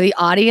for the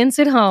audience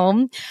at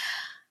home.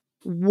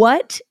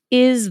 What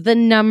is the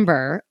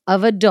number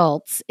of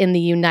adults in the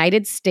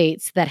United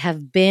States that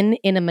have been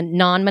in a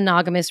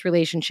non-monogamous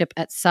relationship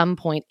at some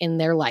point in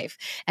their life?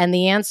 And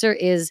the answer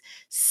is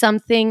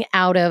something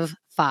out of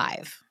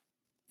 5.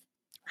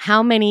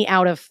 How many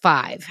out of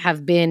 5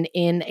 have been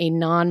in a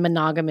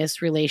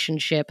non-monogamous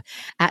relationship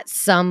at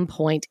some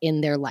point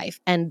in their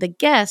life? And the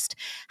guest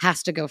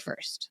has to go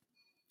first.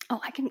 Oh,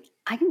 I can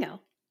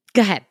go.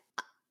 Go ahead.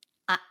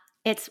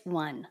 It's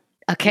 1.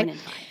 Okay. 1 in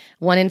 5.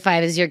 1 in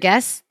 5 is your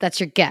guess. That's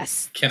your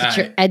guess. That's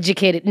your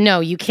educated.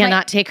 No, you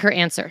cannot take her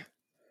answer.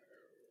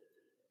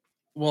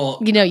 Well,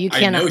 you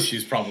cannot. I know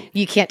she's probably.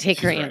 You can't take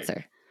her right.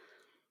 answer.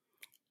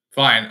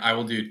 Fine, I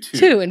will do 2.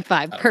 2 and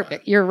 5.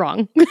 Perfect. 5. You're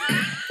wrong.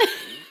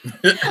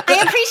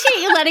 I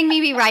appreciate you letting me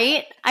be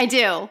right. I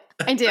do.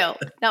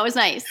 That was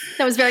nice.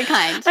 That was very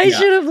kind. I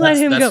should have let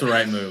him go. That's the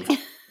right move.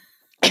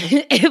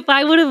 If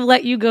I would have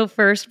let you go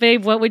first,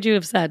 babe, what would you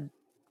have said?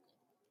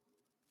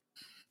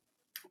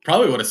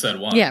 Probably would have said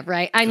 1. Yeah,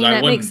 right. I mean,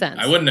 that makes sense.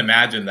 I wouldn't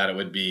imagine that it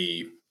would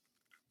be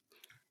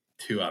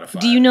 2 out of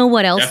 5. Do you know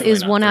what else Definitely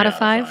is not 1 3 out of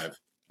 5?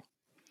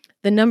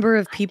 The number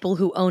of people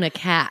who own a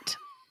cat.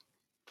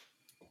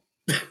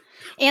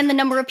 And the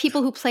number of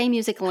people who play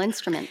musical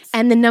instruments.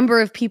 And the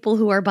number of people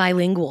who are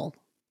bilingual.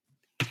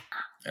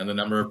 And the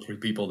number of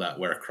people that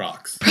wear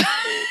Crocs.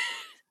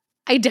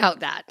 I doubt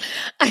that.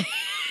 I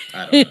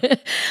don't know.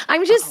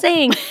 I'm just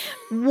saying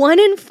 1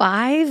 in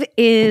 5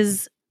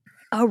 is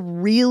a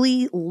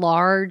really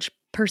large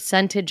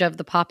percentage of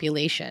the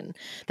population.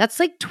 That's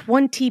like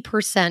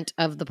 20%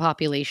 of the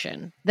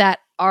population that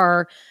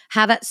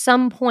have at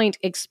some point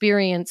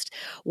experienced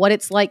what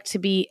it's like to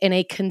be in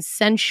a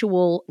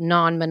consensual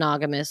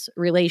non-monogamous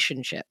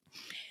relationship.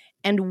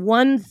 And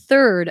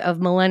 1/3 of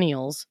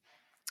millennials,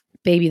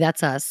 baby,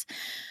 that's us,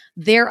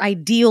 their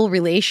ideal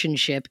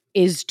relationship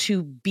is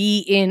to be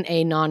in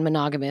a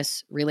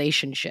non-monogamous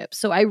relationship.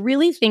 So I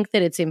really think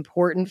that it's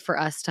important for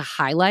us to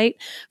highlight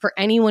for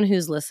anyone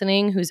who's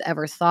listening, who's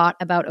ever thought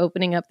about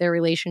opening up their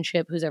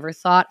relationship, who's ever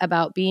thought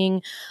about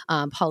being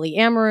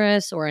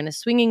polyamorous or in a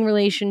swinging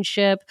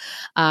relationship.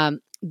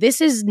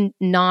 This is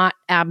not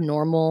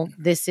abnormal.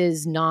 This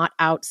is not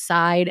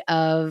outside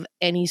of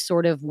any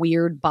sort of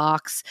weird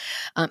box.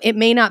 It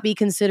may not be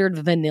considered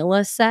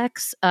vanilla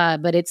sex,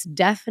 but it's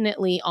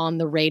definitely on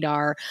the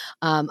radar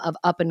of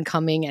up and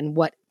coming and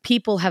what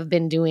people have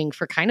been doing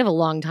for kind of a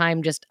long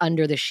time, just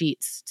under the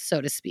sheets, so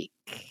to speak.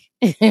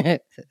 Yeah,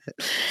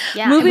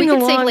 Moving and we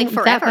could say along, like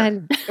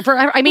forever.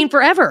 forever. I mean,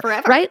 forever,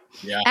 Forever. right?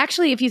 Yeah.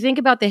 Actually, if you think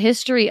about the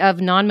history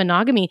of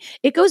non-monogamy,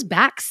 it goes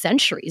back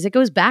centuries. It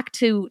goes back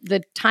to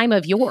the time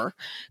of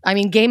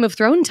Game of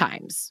Thrones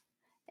times.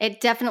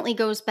 It definitely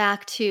goes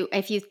back to,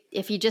 if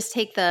you just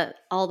take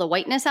all the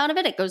whiteness out of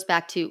it, it goes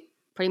back to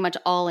pretty much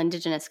all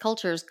indigenous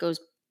cultures, goes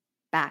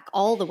back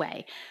all the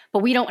way.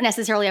 But we don't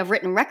necessarily have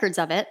written records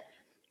of it.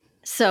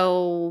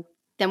 So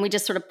then we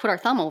just sort of put our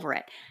thumb over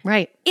it.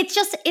 Right. It's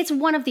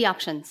one of the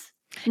options.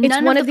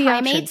 It's one of the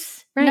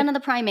options. Right. None of the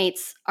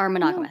primates are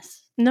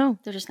monogamous. No.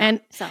 They're just not.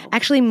 And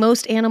actually,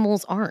 most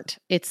animals aren't.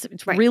 It's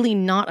Right. really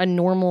not a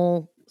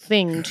normal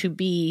thing to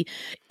be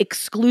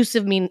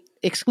exclusively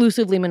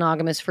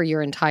monogamous for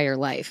your entire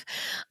life.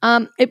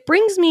 It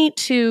brings me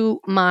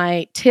to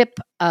my tip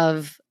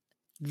of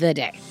the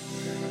day.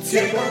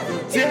 Tip of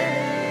the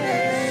day.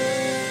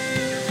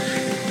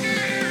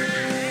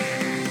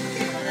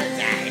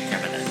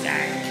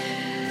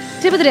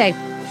 Tip of the day.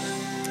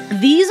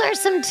 These are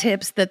some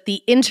tips that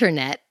the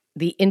internet,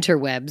 the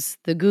interwebs,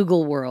 the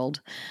Google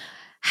world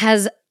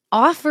has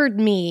offered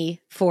me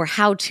for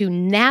how to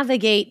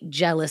navigate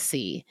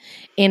jealousy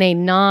in a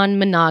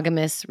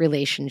non-monogamous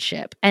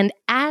relationship. And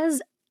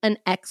as an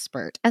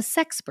expert, a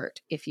sexpert,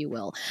 if you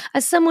will,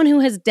 as someone who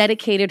has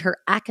dedicated her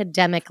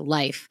academic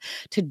life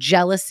to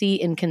jealousy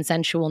in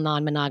consensual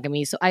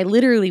non-monogamy, so I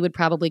literally would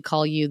probably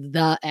call you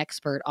the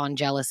expert on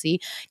jealousy.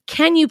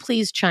 Can you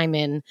please chime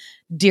in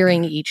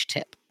during each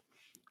tip?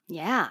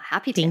 Yeah,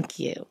 happy to. Thank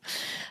you.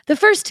 The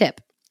first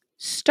tip,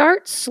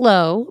 start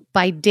slow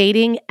by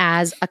dating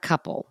as a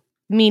couple,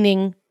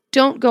 meaning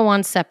don't go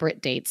on separate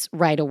dates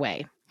right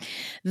away.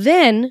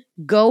 Then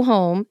go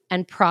home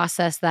and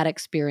process that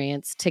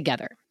experience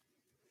together.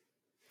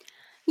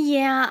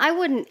 Yeah, I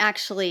wouldn't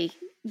actually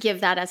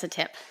give that as a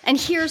tip. And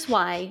here's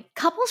why.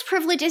 Couples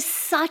privilege is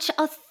such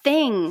a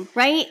thing,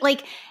 right?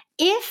 Like,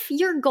 if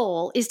your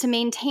goal is to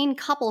maintain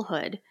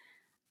couplehood,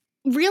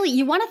 really,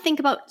 you want to think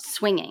about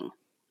swinging.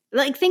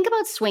 Like, think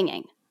about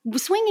swinging.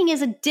 Swinging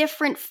is a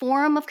different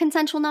form of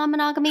consensual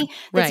non-monogamy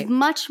that's Right.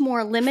 much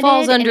more limited.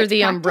 Falls in under its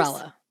the practice.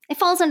 umbrella. It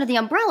falls under the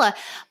umbrella.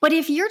 But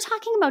if you're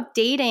talking about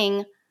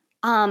dating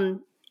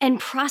and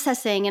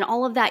processing and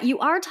all of that, you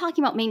are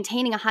talking about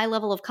maintaining a high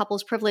level of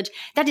couples privilege.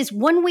 That is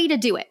one way to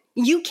do it.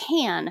 You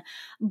can,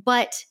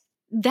 but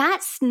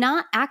that's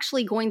not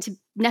actually going to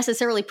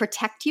necessarily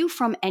protect you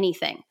from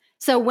anything.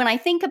 So when I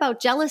think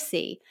about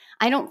jealousy,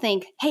 I don't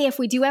think, hey, if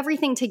we do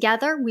everything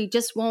together, we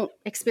just won't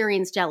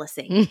experience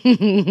jealousy.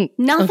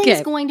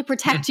 Nothing's going to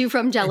protect you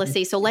from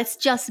jealousy. So let's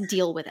just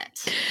deal with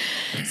it.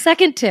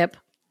 Second tip,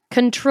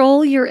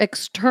 control your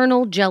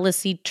external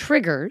jealousy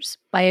triggers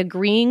by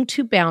agreeing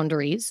to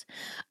boundaries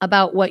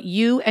about what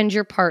you and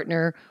your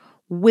partner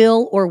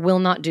will or will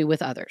not do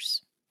with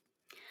others.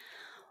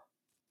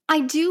 I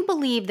do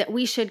believe that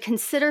we should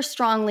consider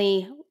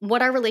strongly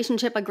what our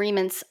relationship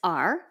agreements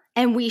are,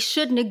 and we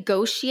should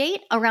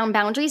negotiate around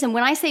boundaries. And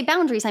when I say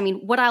boundaries, I mean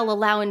what I'll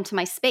allow into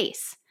my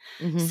space.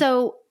 Mm-hmm.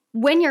 So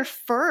when you're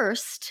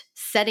first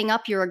setting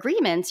up your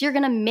agreements, you're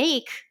going to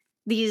make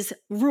these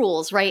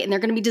rules, right? And they're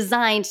going to be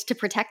designed to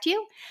protect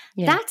you.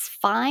 Yeah. That's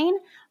fine.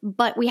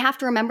 But we have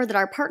to remember that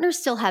our partners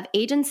still have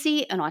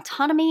agency and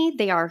autonomy.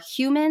 They are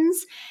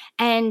humans.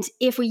 And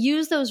if we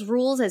use those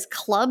rules as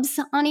clubs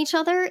on each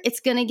other,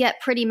 it's going to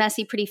get pretty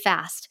messy pretty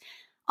fast.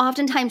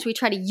 Oftentimes we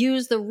try to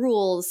use the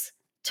rules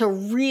to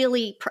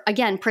really,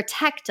 again,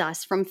 protect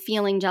us from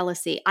feeling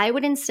jealousy. I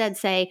would instead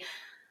say,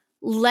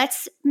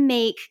 let's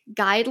make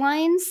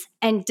guidelines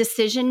and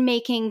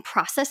decision-making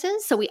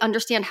processes so we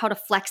understand how to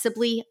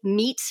flexibly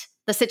meet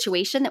the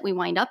situation that we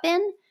wind up in,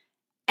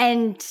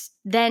 and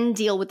then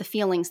deal with the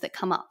feelings that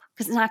come up.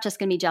 Because it's not just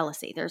going to be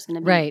jealousy. There's going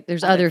to be Right.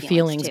 There's other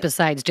feelings too.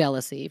 besides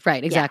jealousy.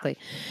 Right. Exactly.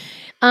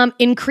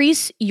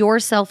 Increase your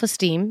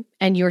self-esteem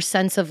and your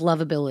sense of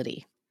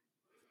lovability.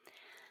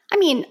 I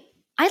mean,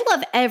 I'd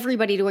love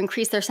everybody to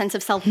increase their sense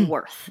of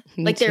self-worth.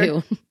 Me their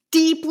too.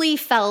 deeply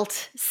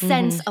felt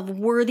sense of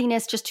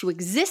worthiness just to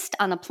exist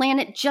on the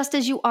planet just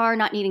as you are,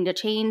 not needing to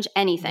change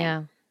anything.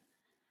 Yeah.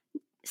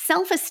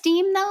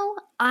 Self-esteem, though,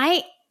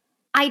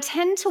 I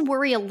tend to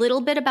worry a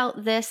little bit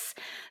about this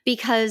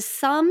because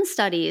some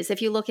studies,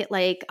 if you look at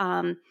like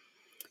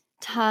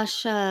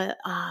Tasha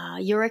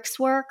Urich's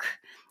work,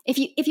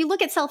 if you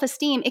look at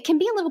self-esteem, it can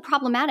be a little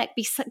problematic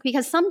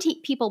because some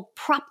people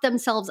prop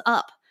themselves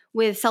up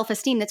with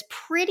self-esteem that's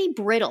pretty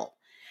brittle,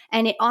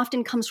 and it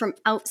often comes from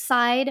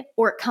outside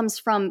or it comes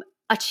from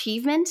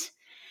achievement.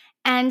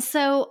 And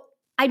so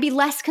I'd be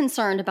less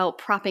concerned about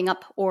propping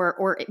up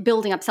or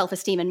building up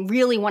self-esteem and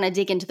really want to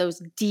dig into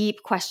those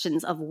deep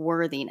questions of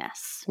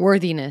worthiness.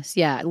 Worthiness,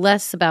 yeah.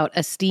 Less about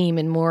esteem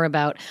and more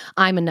about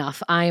I'm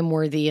enough. I am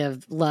worthy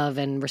of love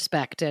and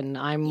respect. And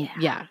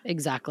yeah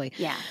exactly.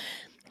 Yeah.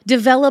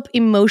 Develop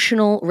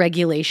emotional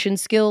regulation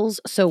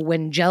skills so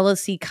when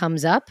jealousy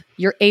comes up,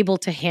 you're able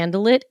to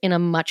handle it in a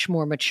much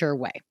more mature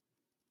way.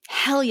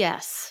 Hell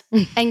yes.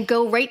 And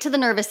go right to the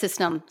nervous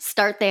system.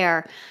 Start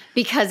there.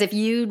 Because if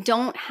you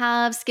don't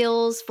have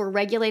skills for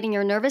regulating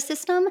your nervous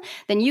system,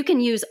 then you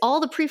can use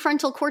all the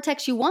prefrontal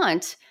cortex you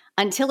want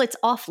until it's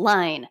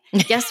offline.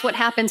 Guess what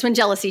happens when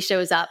jealousy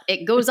shows up?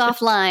 It goes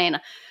offline.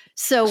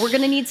 So we're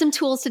going to need some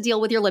tools to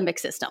deal with your limbic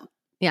system.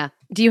 Yeah.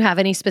 Do you have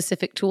any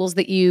specific tools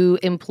that you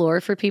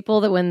implore for people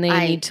that when they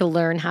need to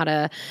learn how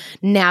to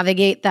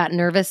navigate that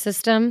nervous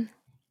system?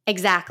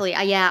 Exactly.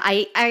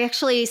 I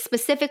actually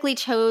specifically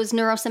chose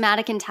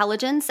neurosomatic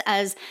intelligence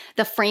as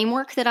the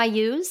framework that I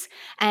use.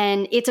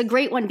 And it's a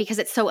great one because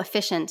it's so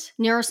efficient.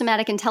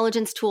 Neurosomatic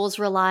intelligence tools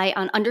rely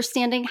on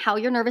understanding how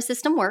your nervous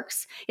system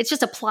works. It's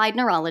just applied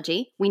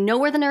neurology. We know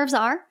where the nerves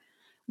are.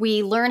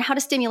 We learn how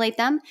to stimulate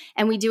them,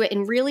 and we do it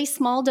in really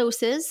small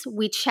doses.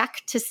 We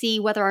check to see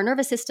whether our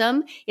nervous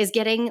system is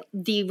getting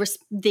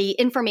the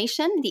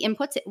information, the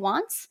inputs it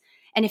wants.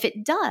 And if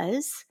it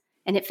does,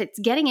 and if it's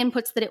getting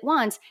inputs that it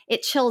wants,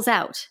 it chills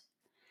out.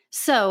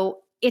 So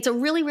it's a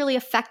really, really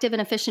effective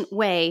and efficient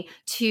way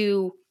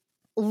to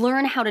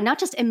learn how to not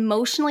just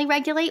emotionally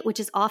regulate, which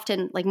is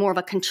often like more of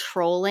a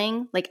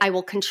controlling, like I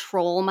will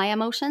control my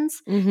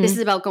emotions. Mm-hmm. This is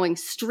about going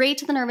straight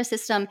to the nervous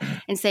system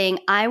and saying,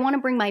 I want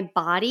to bring my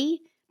body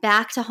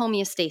back to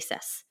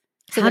homeostasis.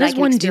 So how that does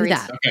one do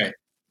that? Okay.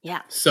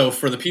 Yeah. So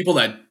for the people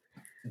that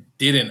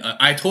didn't,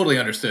 I totally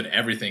understood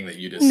everything that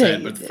you just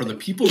said, but for the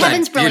people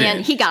Kevin's that brilliant.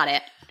 didn't, He got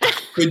it.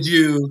 could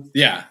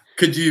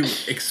you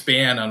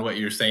expand on what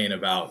you're saying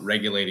about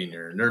regulating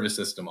your nervous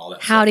system, all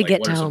that How stuff? to Like, get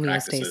what to are some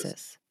homeostasis?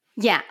 practices?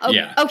 Yeah.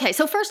 Yeah. Okay.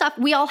 So first off,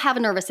 we all have a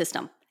nervous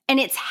system, and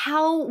it's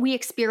how we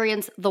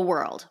experience the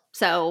world.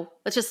 So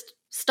let's just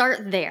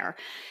start there.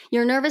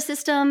 Your nervous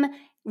system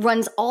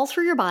runs all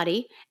through your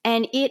body,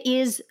 and it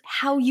is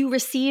how you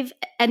receive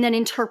and then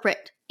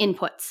interpret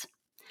inputs.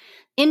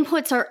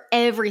 Inputs are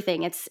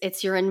everything.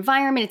 It's your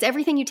environment. It's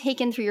everything you take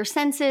in through your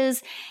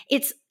senses.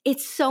 It's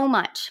so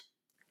much.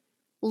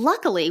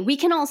 Luckily, we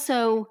can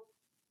also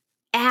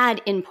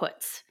add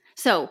inputs.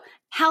 So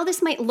how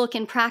this might look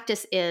in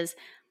practice is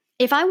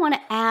if I want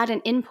to add an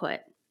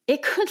input,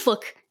 it could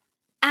look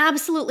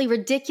absolutely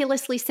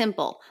ridiculously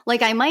simple.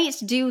 Like I might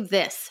do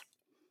this.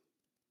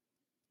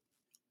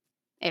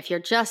 If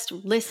you're just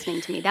listening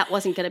to me, that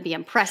wasn't going to be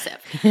impressive.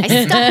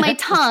 I stuck my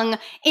tongue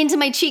into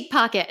my cheek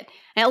pocket,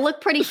 and it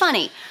looked pretty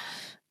funny.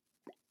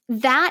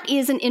 That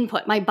is an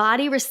input. My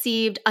body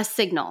received a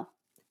signal.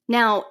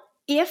 Now,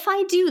 if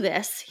I do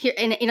this here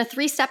in a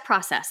 3-step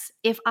process,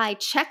 if I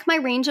check my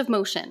range of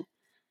motion,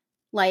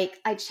 like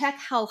I check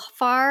how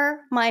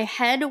far my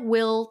head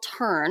will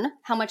turn,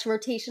 how much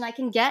rotation I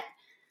can get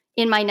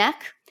in my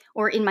neck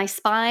or in my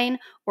spine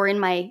or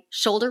in my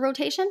shoulder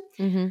rotation.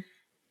 Mm-hmm.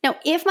 Now,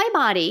 if my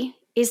body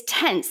is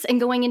tense and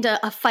going into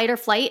a fight or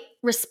flight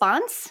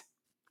response,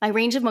 my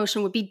range of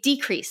motion would be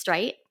decreased,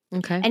 right?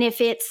 Okay. And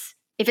if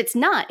it's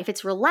not, if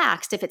it's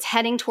relaxed, if it's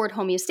heading toward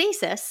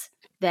homeostasis,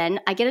 then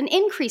I get an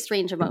increased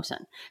range of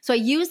motion. So I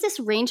use this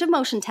range of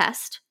motion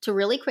test to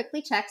really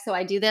quickly check. So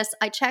I do this,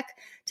 I check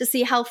to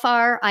see how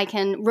far I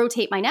can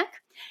rotate my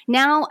neck.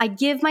 Now I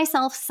give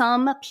myself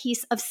some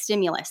piece of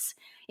stimulus.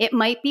 It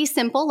might be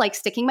simple, like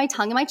sticking my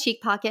tongue in my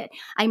cheek pocket.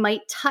 I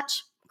might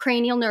touch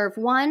cranial nerve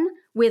 1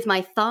 with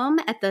my thumb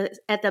at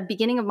the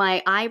beginning of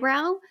my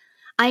eyebrow.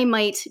 I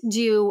might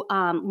do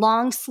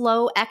long,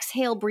 slow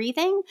exhale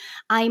breathing.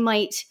 I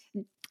might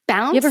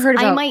bounce. You ever heard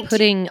about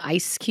putting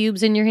ice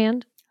cubes in your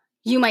hand?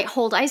 You might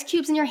hold ice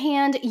cubes in your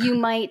hand. You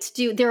might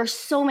do, there are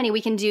so many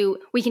we can do.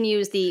 We can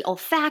use the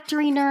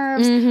olfactory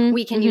nerves. Mm-hmm,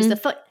 We can use the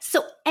foot.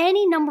 So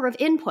any number of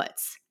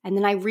inputs. And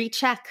then I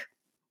recheck.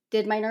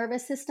 Did my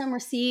nervous system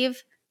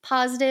receive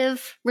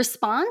positive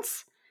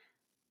response?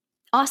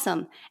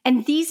 Awesome.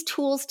 And these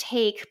tools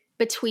take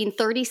between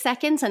 30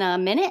 seconds and a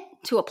minute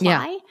to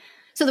apply. Yeah.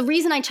 So the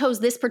reason I chose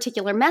this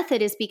particular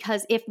method is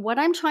because if what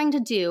I'm trying to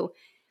do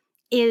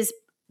is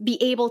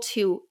be able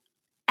to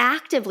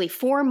actively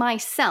for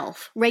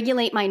myself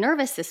regulate my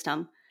nervous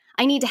system,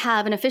 I need to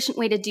have an efficient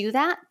way to do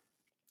that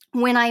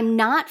when I'm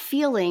not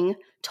feeling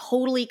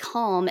totally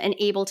calm and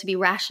able to be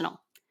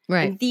rational.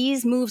 Right. And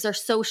these moves are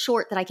so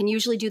short that I can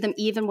usually do them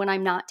even when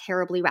I'm not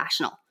terribly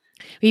rational.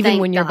 Even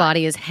Thank when your God.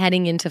 body is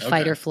heading into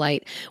fight Okay. or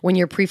flight, when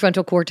your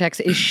prefrontal cortex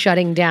is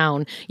shutting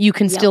down, you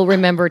can still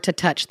remember to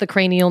touch the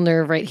cranial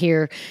nerve right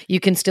here. You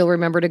can still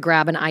remember to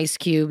grab an ice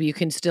cube. You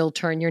can still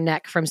turn your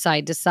neck from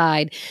side to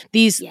side.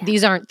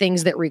 These aren't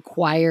things that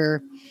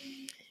require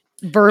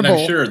And verbal.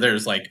 I'm sure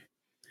there's like,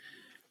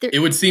 it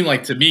would seem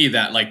like to me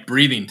that like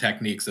breathing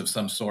techniques of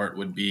some sort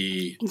would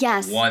be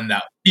one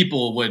that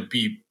people would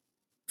be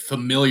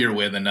familiar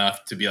with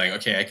enough to be like,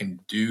 okay, I can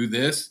do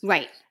this.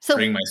 Right. So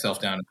bring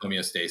myself down to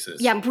homeostasis.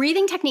 Yeah,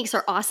 breathing techniques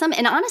are awesome.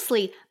 And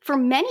honestly, for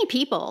many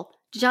people,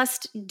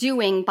 just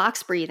doing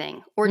box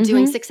breathing or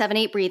doing 6, 7,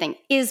 8 breathing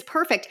is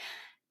perfect.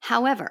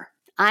 However,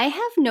 I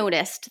have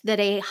noticed that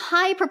a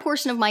high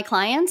proportion of my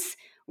clients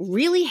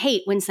really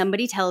hate when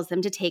somebody tells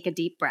them to take a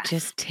deep breath.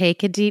 Just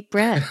take a deep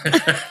breath.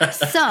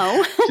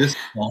 So just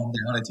calm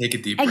down and take a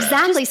deep breath.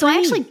 Exactly. So I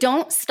actually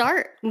don't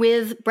start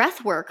with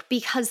breath work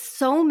because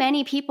so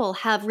many people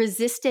have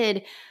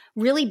resisted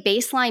really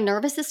baseline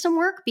nervous system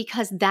work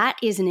because that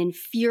is an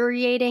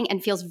infuriating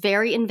and feels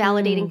very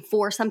invalidating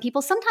for some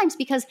people. Sometimes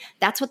because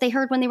that's what they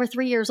heard when they were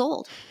 3 years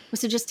old,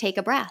 was to just take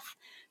a breath.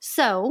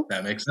 So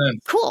that makes sense.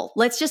 Cool.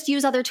 Let's just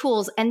use other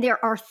tools. And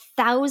there are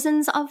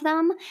thousands of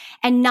them,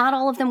 and not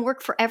all of them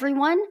work for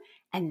everyone.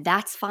 And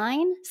that's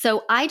fine.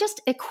 So I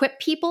just equip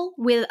people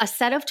with a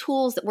set of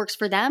tools that works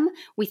for them.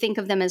 We think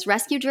of them as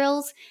rescue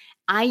drills.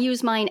 I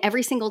use mine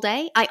every single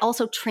day. I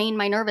also train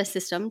my nervous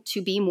system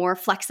to be more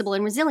flexible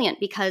and resilient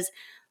because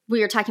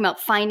we are talking about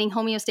finding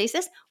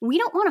homeostasis. We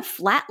don't want to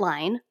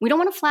flatline. We don't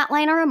want to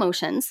flatline our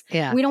emotions.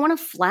 Yeah. We don't want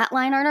to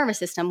flatline our nervous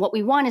system. What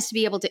we want is to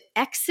be able to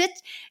exit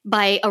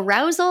by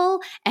arousal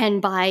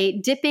and by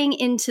dipping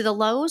into the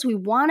lows. We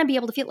want to be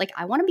able to feel like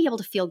I want to be able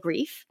to feel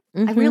grief.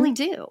 I really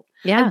do.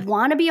 Yeah. I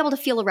want to be able to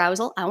feel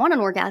arousal. I want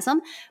an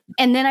orgasm.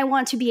 And then I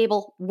want to be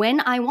able,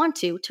 when I want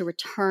to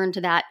return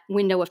to that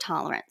window of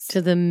tolerance.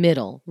 To the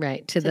middle,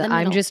 right? To the middle,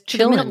 I'm just to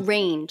chilling. the middle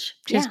range.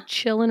 Just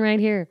chilling right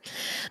here.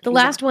 The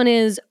last one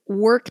is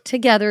work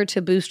together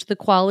to boost the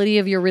quality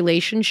of your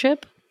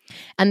relationship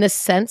and the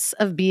sense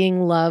of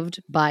being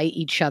loved by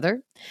each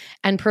other,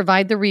 and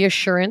provide the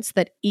reassurance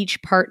that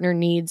each partner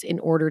needs in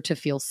order to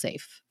feel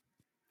safe.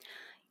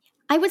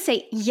 I would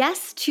say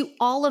yes to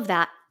all of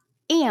that.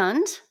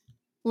 And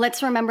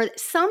let's remember that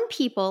some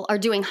people are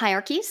doing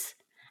hierarchies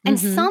and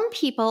some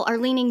people are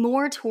leaning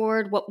more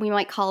toward what we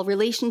might call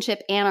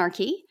relationship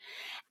anarchy.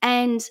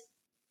 And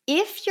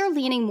if you're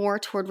leaning more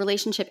toward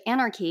relationship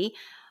anarchy,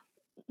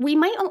 we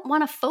might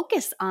want to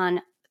focus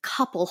on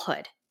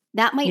couplehood.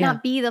 That might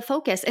not be the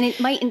focus, and it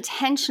might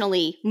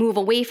intentionally move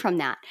away from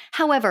that.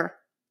 However,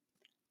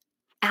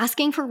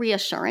 asking for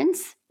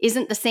reassurance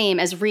isn't the same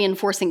as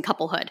reinforcing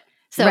couplehood.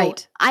 So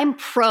I'm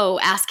pro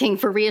asking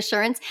for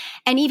reassurance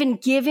and even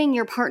giving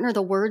your partner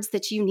the words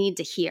that you need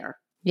to hear.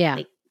 Yeah.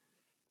 Like,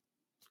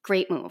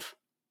 great move.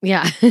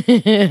 Yeah.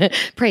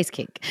 Praise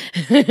kink.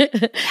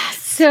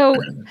 So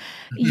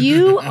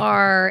you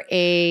are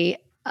a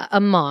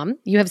mom.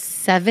 You have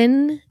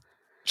 7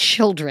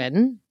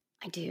 children.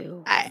 I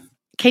do.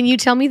 Can you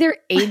tell me their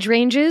age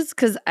ranges?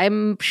 Because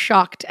I'm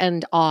shocked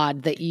and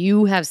awed that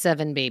you have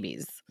 7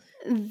 babies.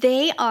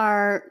 They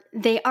are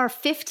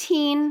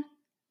 15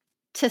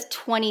 to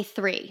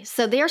 23.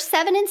 So they're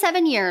 7 and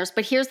 7 years.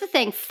 But here's the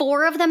thing: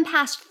 4 of them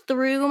passed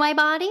through my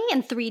body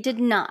and 3 did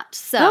not.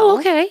 So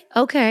okay.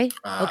 So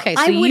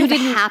I would have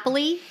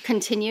happily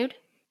continued,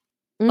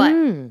 but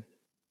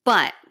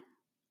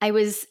I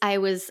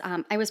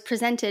was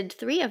presented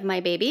 3 of my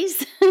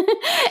babies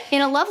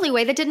in a lovely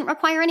way that didn't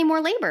require any more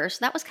labor. So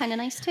that was kind of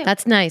nice too.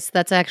 That's nice.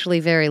 That's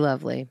actually very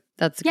lovely.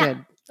 That's good.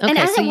 Okay, and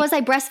as it was,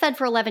 I breastfed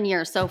for 11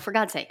 years. So for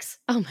God's sakes.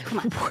 Oh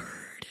my word.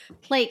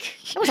 Like,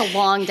 it was a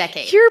long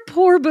decade. Your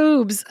poor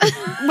boobs.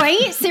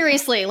 Right?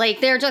 Seriously. Like,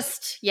 they're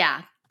just,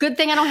 good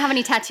thing I don't have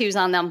any tattoos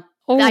on them.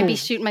 Oh. I'd be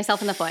shooting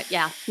myself in the foot.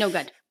 Yeah, no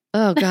good.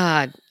 Oh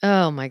God.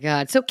 Oh my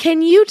God. So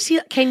can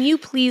you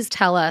please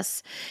tell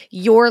us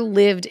your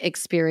lived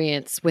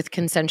experience with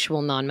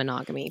consensual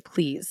non-monogamy,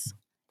 please?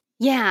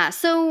 Yeah.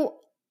 So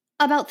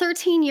about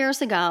 13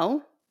 years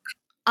ago,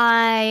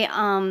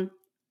 I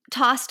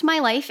tossed my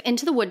life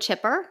into the wood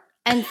chipper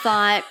and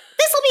thought,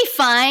 this will be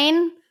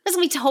fine. This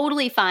will be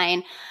totally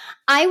fine.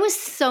 I was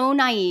so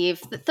naive.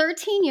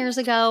 13 years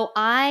ago,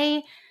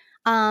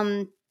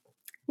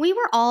 we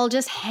were all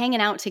just hanging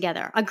out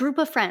together, a group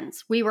of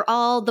friends. We were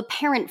all the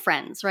parent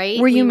friends, right?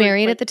 Were you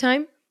married at the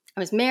time? I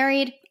was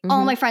married.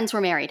 All my friends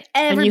were married.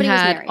 Everybody and you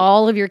had was married.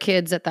 All of your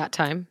kids at that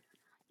time?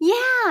 Yeah,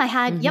 I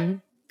had, yep.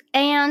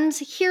 And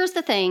here's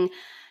the thing.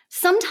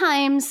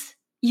 Sometimes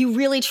you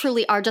really,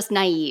 truly are just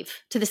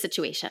naive to the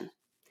situation.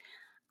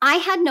 I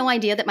had no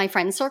idea that my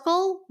friend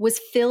circle was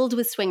filled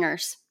with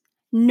swingers.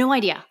 No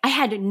idea. I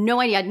had no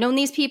idea. I'd known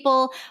these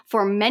people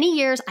for many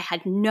years. I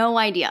had no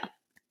idea.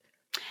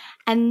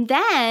 And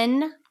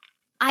then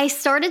I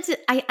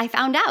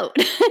found out.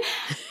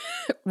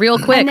 Real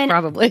quick,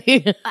 probably.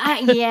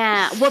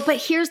 Yeah. Well, but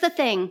here's the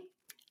thing.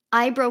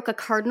 I broke a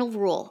cardinal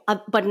rule,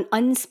 but an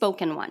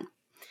unspoken one.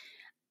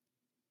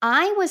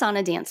 I was on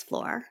a dance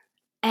floor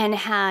and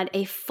had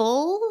a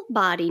full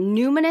body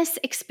numinous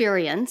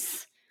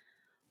experience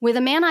with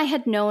a man I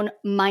had known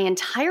my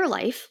entire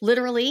life.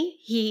 Literally,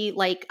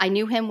 I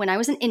knew him when I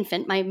was an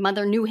infant. My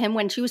mother knew him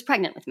when she was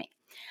pregnant with me.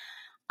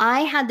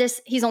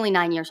 He's only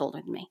 9 years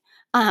older than me.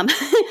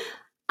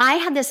 I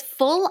had this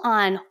full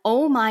on,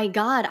 oh my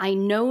God, I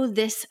know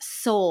this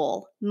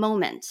soul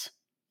moment.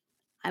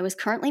 I was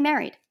currently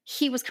married.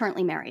 He was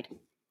currently married.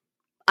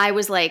 I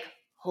was like,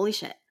 holy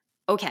shit.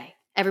 Okay,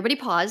 everybody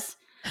pause.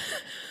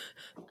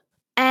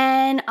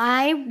 And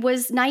I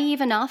was naive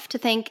enough to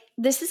think,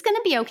 this is going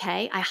to be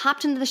okay. I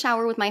hopped into the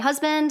shower with my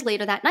husband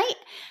later that night.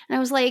 And I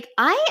was like,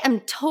 I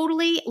am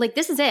totally, like,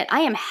 this is it.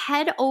 I am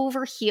head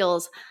over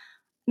heels.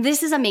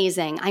 This is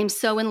amazing. I'm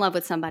so in love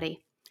with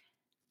somebody.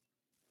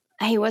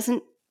 He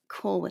wasn't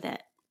cool with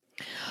it.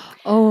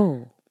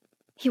 Oh.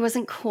 He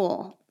wasn't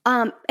cool.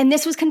 And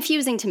this was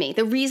confusing to me.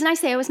 The reason I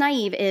say I was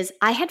naive is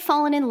I had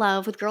fallen in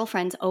love with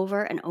girlfriends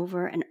over and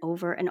over and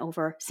over and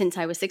over since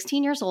I was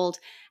 16 years old.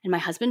 And my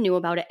husband knew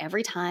about it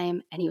every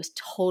time. And he was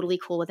totally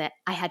cool with it.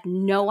 I had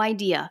no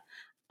idea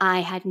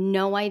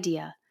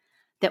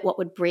that what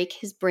would break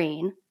his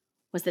brain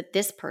was that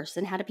this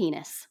person had a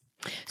penis.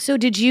 So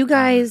did you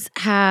guys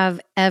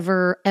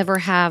ever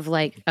have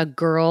like a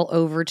girl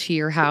over to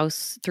your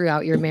house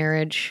throughout your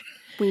marriage?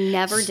 We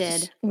never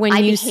did.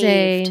 When you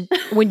say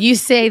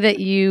that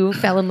you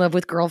fell in love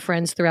with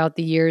girlfriends throughout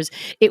the years,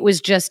 it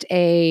was just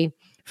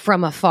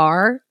from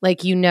afar,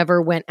 like you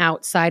never went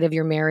outside of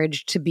your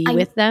marriage to be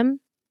with them?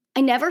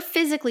 I never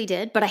physically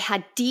did, but I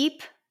had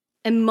deep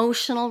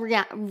emotional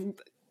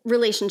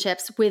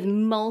relationships with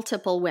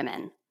multiple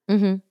women.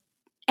 Mm-hmm.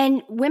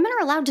 And women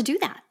are allowed to do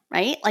that,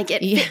 right? Like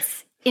it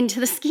fits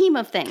into the scheme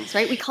of things,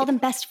 right? We call them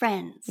best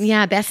friends.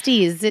 Yeah,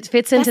 besties. It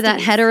fits into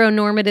that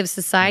heteronormative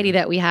society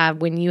that we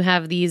have when you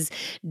have these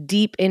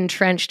deep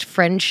entrenched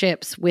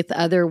friendships with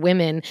other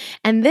women.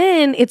 And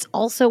then it's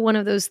also one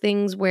of those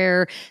things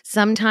where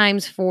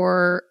sometimes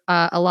for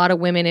a lot of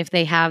women, if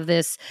they have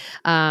this,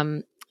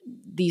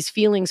 these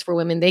feelings for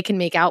women, they can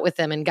make out with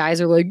them and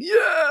guys are like,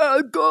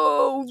 yeah,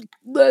 go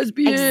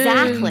lesbians.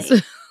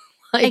 Exactly.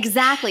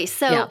 Exactly.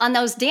 So on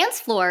those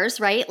dance floors,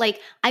 right? Like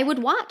I would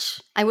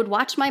watch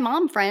my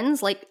mom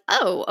friends like,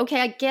 oh,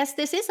 okay, I guess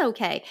this is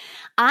okay.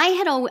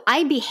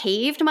 I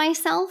behaved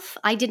myself.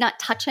 I did not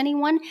touch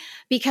anyone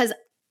because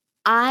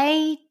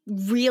I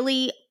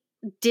really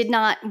did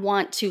not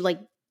want to like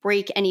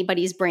break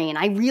anybody's brain.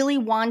 I really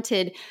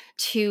wanted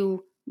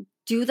to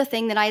do the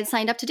thing that I had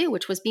signed up to do,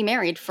 which was be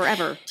married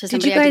forever to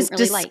somebody I didn't really like. Did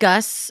you guys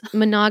discuss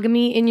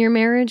monogamy in your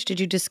marriage? Did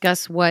you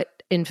discuss what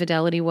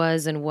infidelity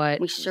was and what?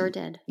 We sure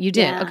did. You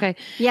did? Yeah. Okay.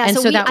 Yeah. And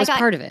so that was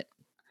part of it.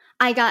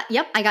 I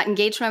got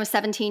engaged when I was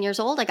 17 years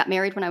old. I got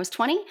married when I was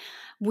 20.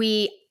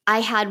 I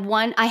had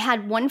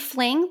one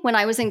fling when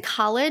I was in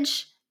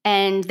college,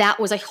 and that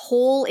was a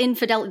whole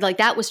infidelity. Like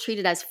that was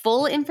treated as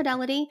full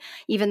infidelity,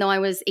 even though I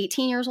was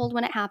 18 years old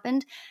when it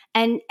happened.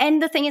 And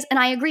the thing is, and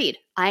I agreed.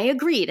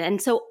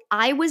 And so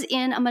I was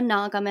in a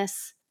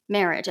monogamous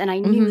marriage and I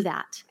knew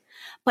that.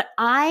 But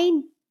I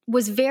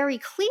was very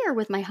clear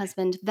with my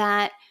husband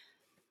that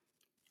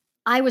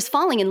I was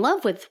falling in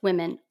love with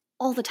women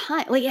all the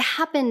time. Like it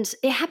happened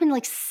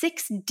like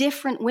 6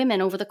 different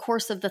women over the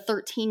course of the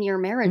 13-year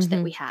marriage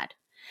that we had.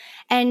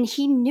 And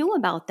he knew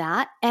about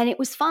that and it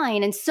was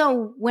fine. And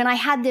so when I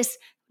had this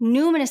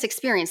numinous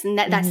experience and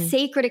that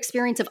sacred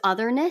experience of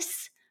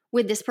otherness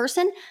with this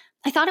person,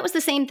 I thought it was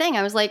the same thing.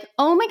 I was like,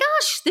 oh my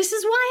gosh, this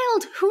is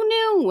wild. Who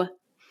knew?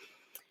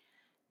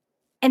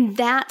 And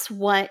that's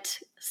what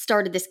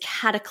started this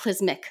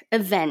cataclysmic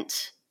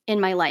event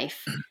in my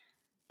life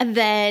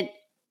that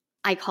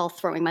I call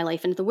throwing my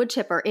life into the wood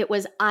chipper.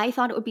 I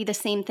thought it would be the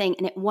same thing,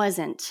 and it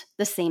wasn't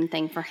the same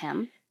thing for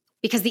him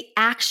because the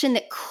action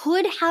that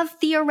could have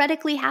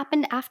theoretically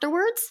happened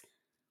afterwards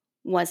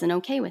wasn't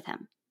okay with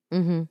him.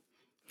 Mm-hmm.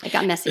 It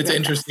got messy. It's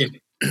interesting.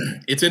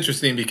 It's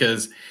interesting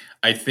because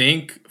I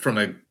think from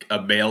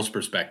a male's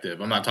perspective,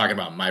 I'm not talking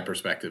about my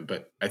perspective,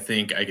 but I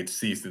think I could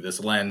see through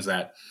this lens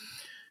that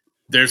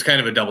there's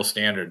kind of a double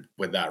standard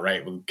with that,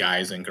 right? With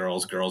guys and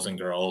girls, girls and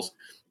girls.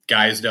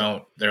 Guys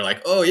they're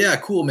like, oh yeah,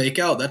 cool, make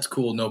out, that's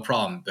cool, no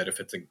problem. But if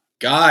it's a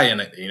guy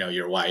and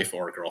your wife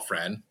or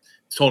girlfriend,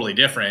 it's totally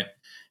different.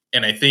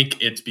 And I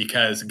think it's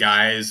because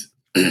guys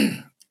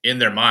in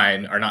their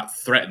mind are not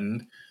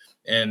threatened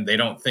and they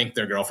don't think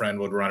their girlfriend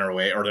would run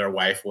away or their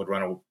wife would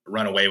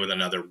run away with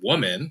another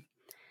woman,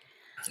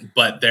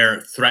 but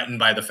they're threatened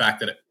by the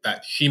fact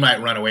that she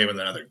might run away with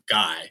another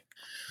guy.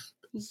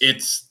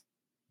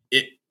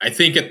 I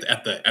think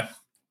at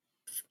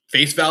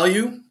face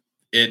value,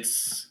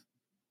 it's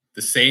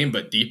the same,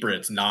 but deeper.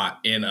 It's not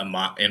in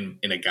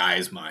a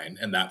guy's mind,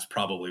 and that's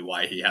probably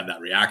why he had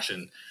that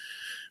reaction.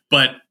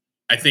 But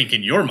I think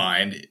in your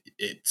mind,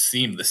 it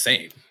seemed the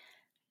same,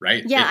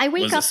 right? Yeah, it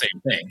was the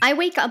same thing. I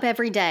wake up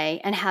every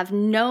day and have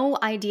no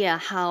idea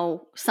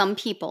how some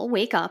people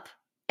wake up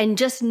and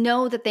just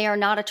know that they are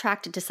not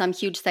attracted to some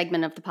huge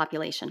segment of the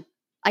population.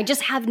 I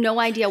just have no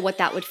idea what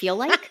that would feel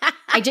like.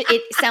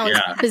 It sounds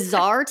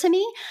bizarre to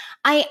me.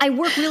 I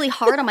work really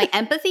hard on my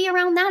empathy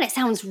around that. It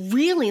sounds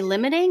really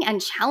limiting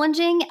and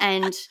challenging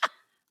and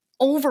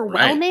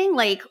overwhelming. Right.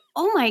 Like,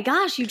 oh my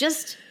gosh, you're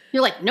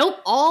like, nope,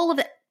 all of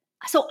it.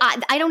 So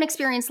I don't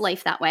experience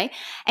life that way.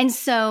 And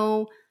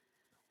so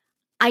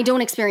I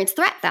don't experience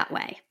threat that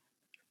way.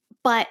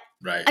 But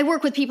I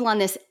work with people on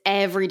this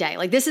every day.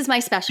 Like, this is my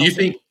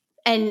specialty.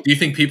 Do you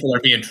think people are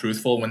being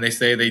truthful when they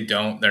say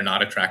they're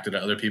not attracted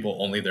to other people,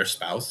 only their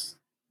spouse?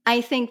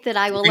 I think that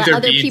I will let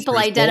other people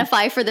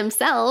identify for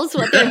themselves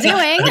what they're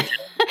doing.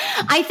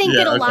 I think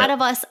that a lot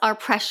of us are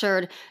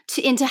pressured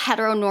into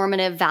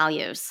heteronormative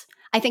values.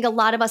 I think a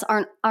lot of us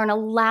aren't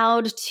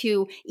allowed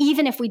to,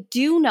 even if we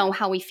do know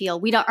how we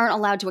feel, aren't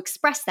allowed to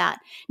express that,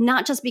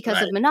 not just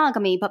because of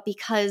monogamy, but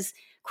because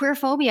queer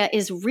phobia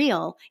is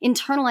real.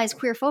 Internalized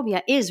queer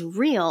phobia is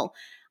real.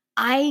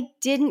 I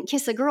didn't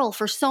kiss a girl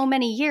for so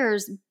many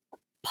years,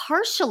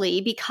 partially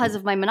because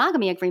of my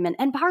monogamy agreement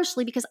and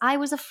partially because I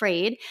was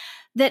afraid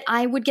that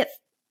I would get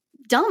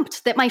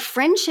dumped, that my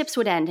friendships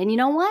would end. And you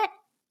know what?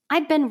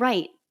 I've been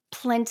right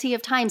plenty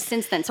of times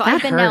since then. So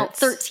I've been now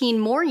 13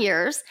 more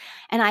years,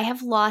 and I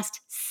have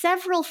lost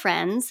several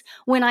friends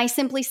when I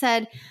simply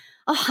said,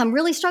 oh, I'm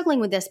really struggling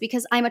with this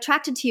because I'm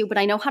attracted to you, but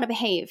I know how to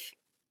behave.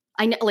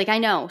 I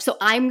know. So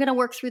I'm going to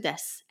work through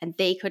this. And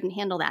they couldn't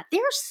handle that.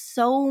 There's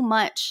so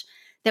much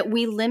that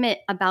we limit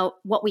about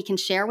what we can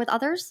share with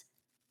others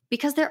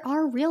because there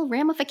are real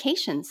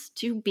ramifications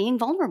to being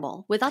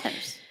vulnerable with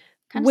others.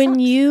 When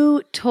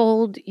you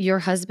told your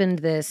husband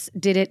this,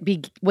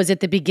 was it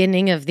the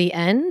beginning of the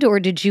end, or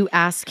did you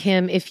ask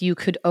him if you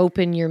could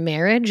open your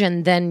marriage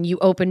and then you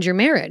opened your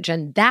marriage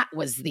and that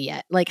was the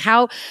end? Like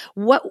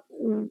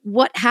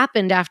what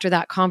happened after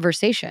that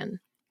conversation?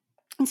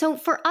 And so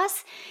for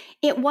us,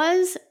 it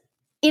was,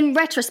 in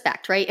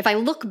retrospect, right? If I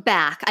look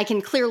back, I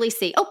can clearly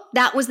see, oh,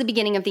 that was the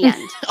beginning of the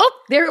end. Oh,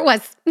 there it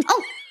was.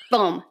 Oh,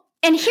 boom.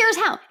 And here's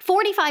how.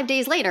 45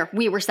 days later,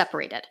 we were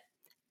separated.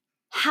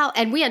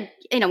 And we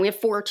had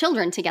 4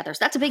 children together. So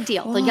that's a big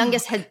deal. The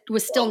youngest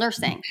was still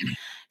nursing.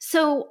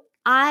 So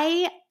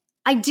I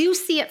do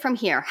see it from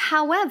here.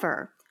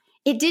 However,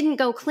 it didn't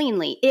go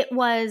cleanly. It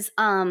was,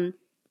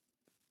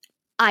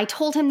 I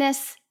told him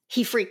this,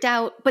 he freaked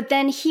out, but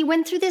then he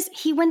went through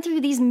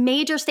these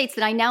major states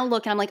that I now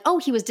look and I'm like, oh,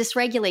 he was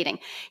dysregulating.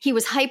 He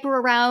was hyper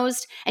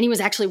aroused and he was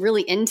actually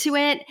really into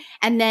it.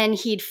 And then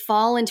he'd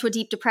fall into a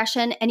deep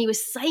depression and he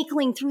was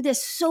cycling through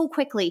this so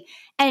quickly.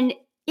 And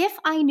if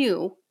I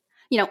knew,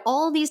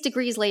 all these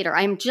degrees later,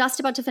 I'm just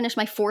about to finish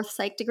my 4th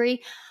psych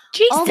degree.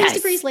 Jesus. All these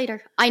degrees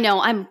later, I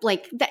know, I'm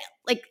like,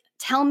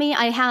 tell me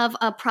I have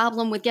a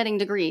problem with getting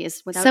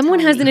degrees. Someone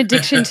has an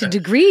addiction to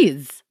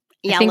degrees.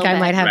 Yeah, I think I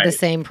might have the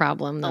same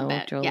problem, though,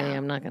 Jolie. Yeah.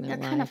 I'm not going to lie.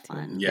 They're kind of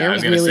fun. Yeah, I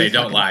was going to say,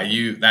 don't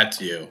lie.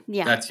 That's you.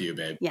 Yeah. That's you,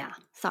 babe. Yeah,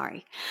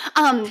 sorry.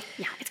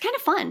 It's kind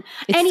of fun.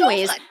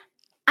 Anyways, so fun.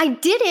 I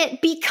did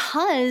it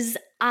because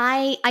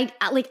I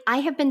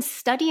have been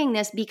studying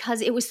this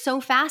because it was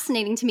so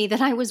fascinating to me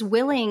that I was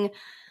willing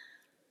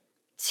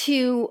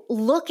to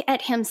look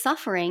at him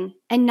suffering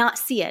and not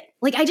see it.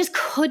 Like, I just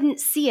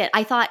couldn't see it.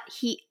 I thought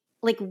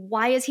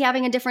why is he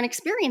having a different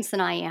experience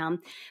than I am?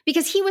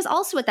 Because he was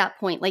also at that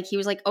point, he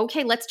was like,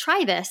 okay, let's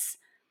try this.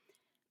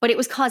 But it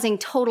was causing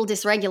total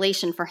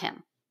dysregulation for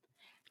him.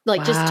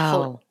 Just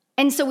total.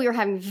 And so we were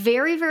having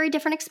very, very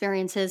different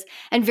experiences.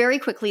 And very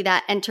quickly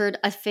that entered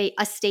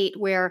a state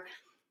where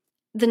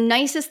the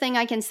nicest thing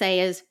I can say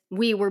is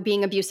we were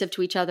being abusive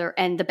to each other.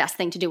 And the best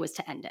thing to do was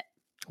to end it.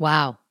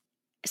 Wow.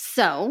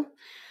 So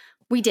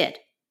we did.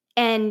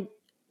 And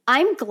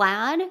I'm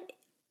glad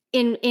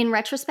in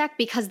retrospect,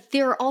 because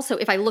there are also,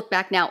 if I look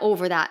back now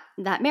over that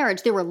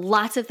marriage, there were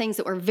lots of things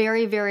that were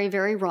very, very,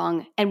 very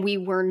wrong, and we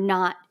were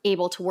not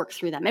able to work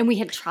through them. And we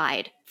had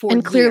tried for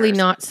and clearly years.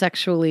 Not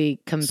sexually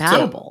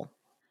compatible.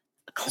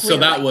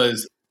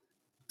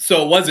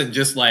 So it wasn't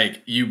just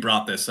like you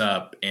brought this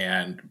up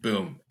and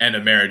boom, end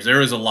of marriage. There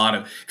was a lot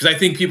of, because I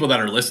think people that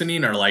are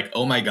listening are like,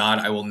 oh my God,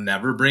 I will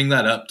never bring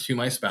that up to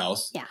my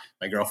spouse,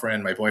 my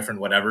girlfriend, my boyfriend,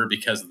 whatever,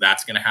 because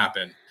that's going to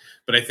happen.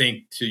 But I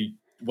think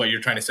what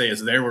you're trying to say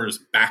is there was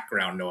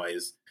background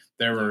noise.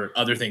 There were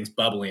other things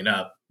bubbling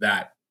up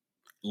that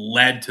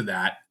led to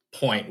that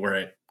point where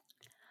it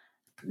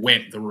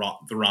went the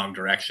wrong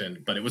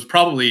direction. But it was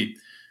probably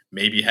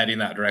maybe heading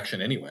that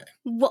direction anyway.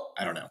 Well,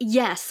 I don't know.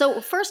 Yeah.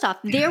 So first off,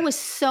 there was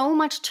so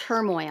much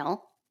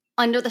turmoil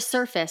under the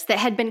surface that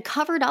had been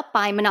covered up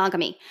by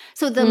monogamy.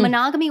 So the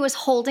monogamy was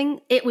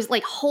holding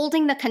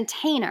the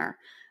container,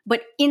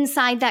 but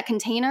inside that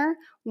container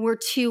were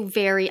 2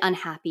 very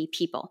unhappy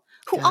people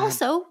who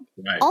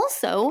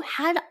also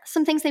had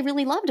some things they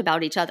really loved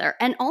about each other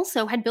and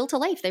also had built a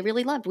life they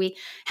really loved. We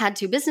had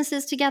 2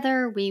 businesses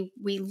together. We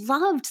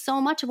loved so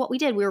much of what we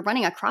did. We were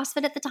running a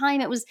CrossFit at the time.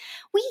 It was,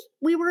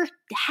 we were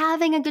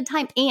having a good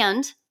time.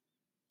 And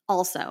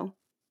also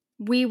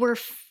we were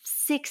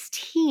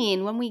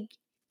 16 when we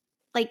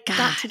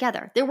got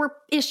together. There were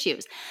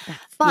issues.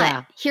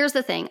 But here's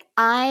the thing.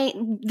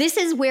 This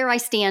is where I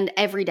stand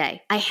every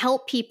day. I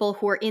help people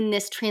who are in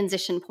this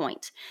transition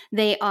point.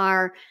 They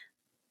are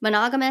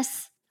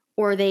monogamous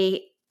or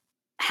they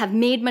have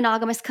made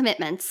monogamous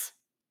commitments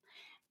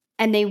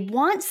and they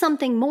want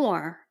something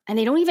more, and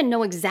they don't even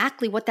know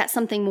exactly what that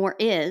something more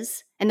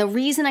is. And the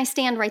reason I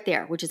stand right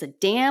there, which is a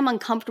damn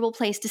uncomfortable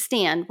place to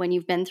stand when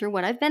you've been through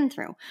what I've been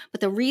through, but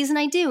the reason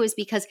I do is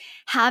because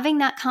having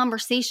that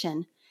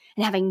conversation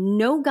and having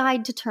no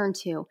guide to turn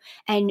to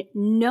and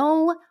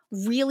no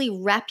really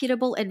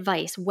reputable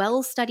advice,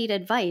 well-studied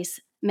advice,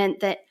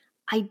 meant that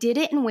I did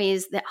it in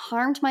ways that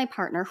harmed my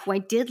partner, who I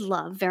did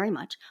love very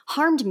much,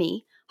 harmed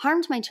me,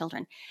 harmed my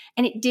children,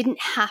 and it didn't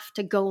have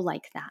to go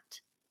like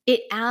that.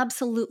 It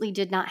absolutely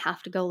did not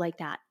have to go like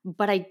that.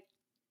 But I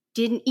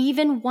didn't,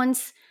 even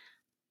once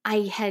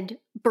I had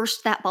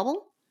burst that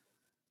bubble.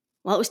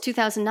 Well, it was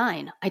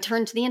 2009. I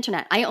turned to the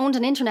internet. I owned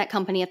an internet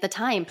company at the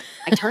time.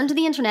 I turned to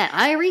the internet.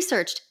 I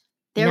researched.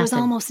 There was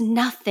almost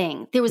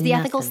nothing. There was The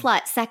Ethical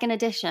Slut, second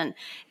edition.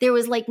 There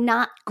was like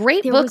not.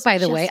 Great book, by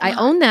the way. I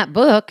own that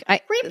book.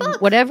 Great book.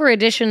 Whatever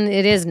edition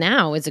it is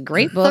now, it's a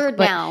great book. Third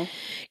but now.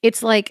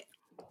 It's like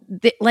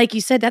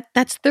you said,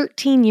 that's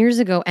 13 years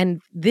ago.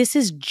 And this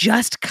is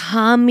just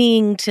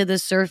coming to the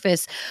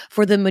surface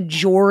for the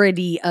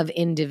majority of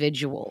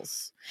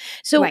individuals.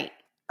 So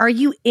are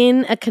you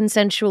in a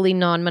consensually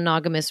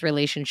non-monogamous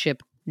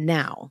relationship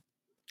now?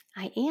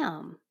 I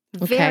am.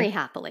 Very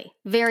happily.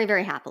 Very,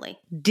 very happily.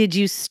 Did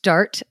you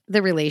start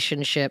the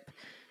relationship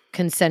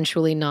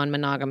consensually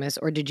non-monogamous,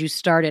 or did you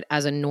start it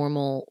as a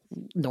normal,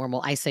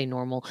 I say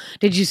normal.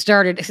 Did you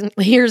start it,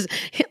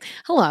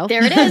 hello.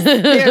 There it is.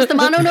 There's the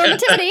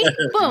mononormativity.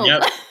 Boom.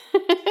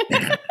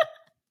 Yep.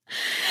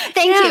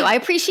 Thank you. I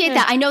appreciate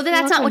that. I know that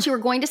that's not what you were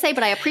going to say,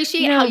 but I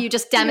appreciate how you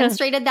just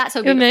demonstrated that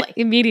so beautifully.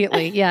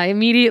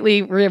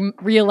 Immediately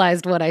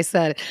realized what I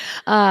said.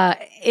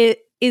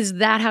 Is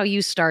that how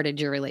you started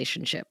your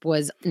relationship,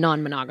 was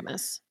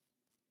non-monogamous?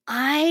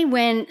 I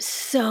went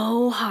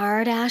so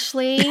hard,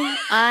 Ashley.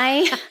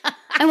 I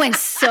went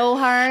so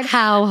hard.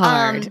 How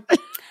hard?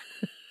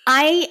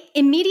 I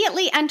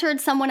immediately entered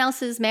someone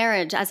else's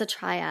marriage as a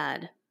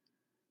triad.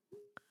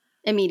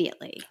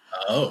 Immediately.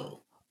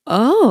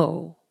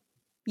 Oh.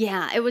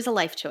 Yeah, it was a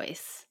life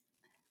choice.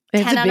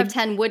 10 out of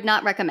 10 would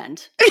not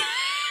recommend.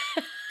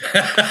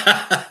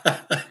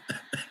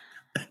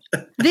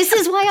 This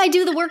is why I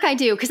do the work I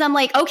do, because I'm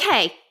like,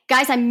 okay,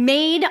 guys, I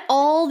made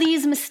all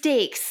these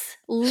mistakes.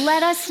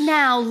 Let us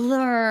now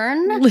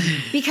learn,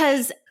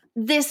 because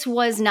this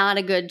was not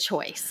a good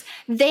choice.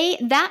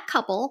 That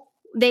couple,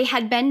 they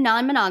had been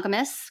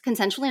non-monogamous,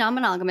 consensually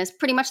non-monogamous,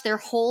 pretty much their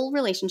whole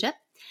relationship.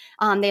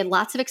 They had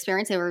lots of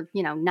experience. They were,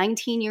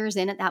 19 years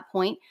in at that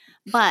point,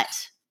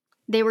 but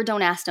they were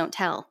don't ask, don't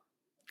tell.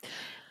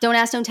 Don't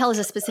ask, don't tell is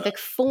a specific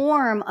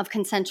form of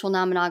consensual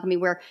non-monogamy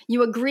where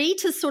you agree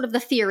to sort of the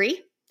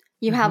theory.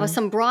 You have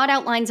some broad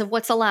outlines of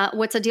what's allowed,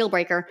 what's a deal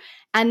breaker,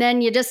 and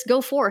then you just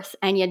go forth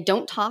and you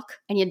don't talk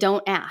and you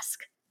don't ask.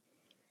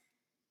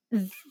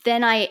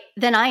 Then I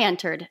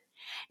entered.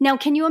 Now,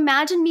 can you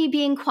imagine me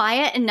being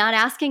quiet and not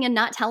asking and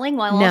not telling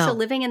while also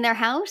living in their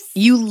house?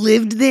 You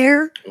lived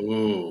there?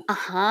 Ooh.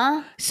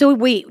 Uh-huh. So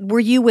wait, were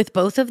you with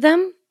both of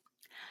them?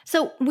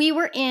 So we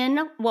were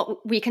in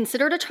what we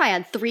considered a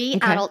triad, 3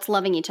 adults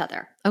loving each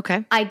other.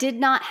 Okay. I did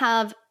not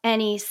have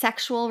any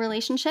sexual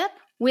relationship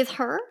with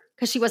her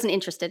because she wasn't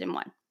interested in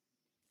one.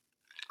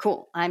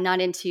 Cool. I'm not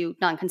into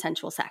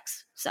non-consensual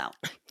sex. So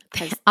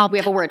we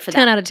have a word for that.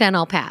 10 out of 10,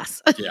 I'll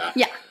pass.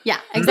 Yeah,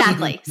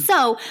 exactly.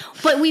 So,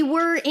 but we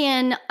were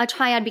in a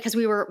triad because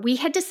we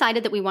had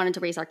decided that we wanted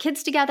to raise our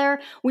kids together.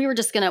 We were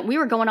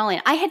going all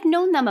in. I had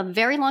known them a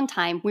very long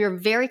time. We were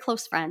very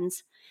close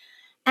friends.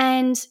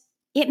 And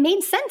it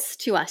made sense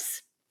to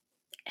us.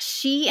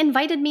 She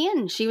invited me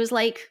in. She was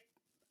like,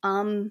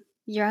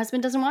 your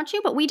husband doesn't want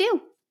you, but we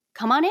do.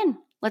 Come on in.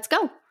 Let's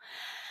go.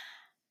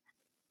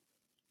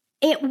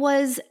 It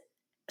was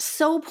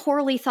so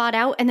poorly thought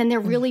out, and then there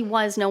really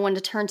was no one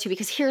to turn to,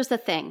 because here's the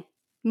thing.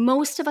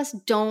 Most of us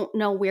don't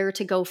know where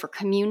to go for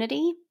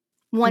community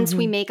once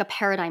we make a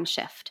paradigm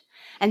shift.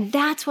 And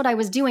that's what I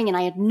was doing, and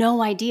I had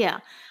no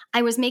idea.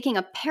 I was making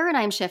a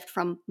paradigm shift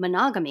from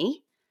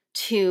monogamy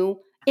to,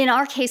 in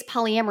our case,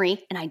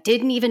 polyamory, and I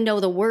didn't even know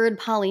the word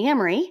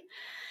polyamory,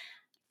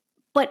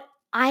 but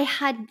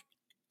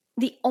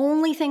the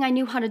only thing I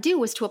knew how to do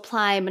was to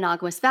apply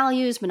monogamous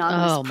values,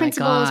 monogamous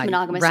principles,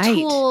 monogamous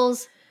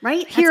tools,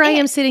 right? Here I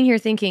am sitting here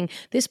thinking,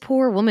 this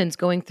poor woman's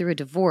going through a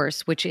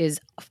divorce, which is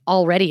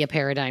already a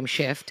paradigm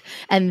shift.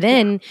 And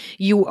then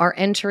you are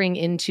entering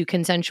into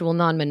consensual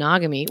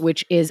non-monogamy,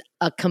 which is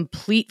a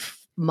complete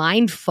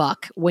mind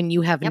fuck when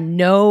you have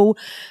no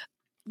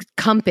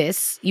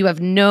compass, you have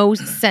no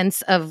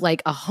sense of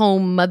like a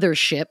home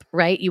mothership,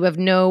 right? You have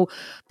no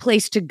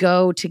place to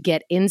go to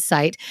get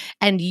insight.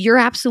 And you're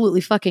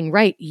absolutely fucking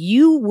right.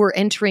 You were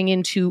entering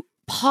into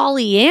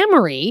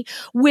polyamory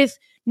with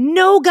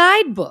no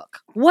guidebook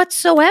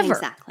whatsoever.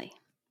 Exactly.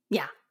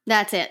 Yeah,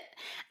 that's it.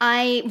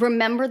 I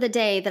remember the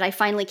day that I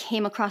finally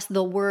came across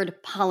the word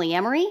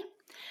polyamory.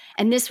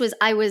 And this was,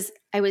 I was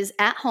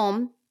at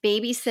home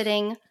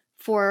babysitting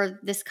for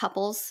this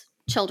couple's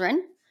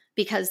children,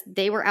 because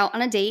they were out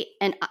on a date.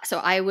 And so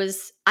I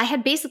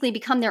had basically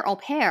become their au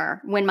pair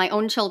when my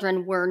own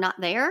children were not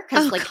there,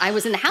 because I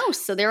was in the house.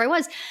 So there I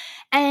was.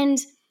 And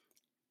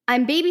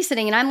I'm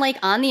babysitting and I'm like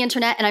on the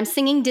internet and I'm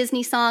singing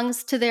Disney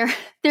songs to their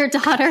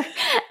daughter,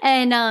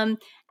 and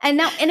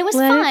it was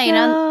fine.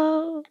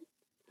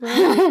 It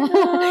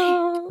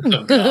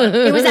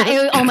was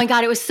oh my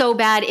God, it was so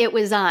bad. It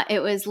was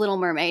Little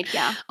Mermaid.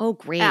 Yeah. Oh,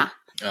 great. Yeah.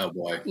 Oh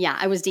boy. Yeah,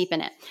 I was deep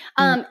in it.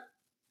 I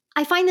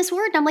find this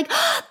word and I'm like,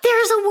 oh,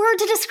 there's a word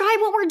to describe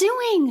what we're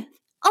doing.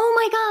 Oh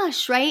my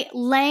gosh, right?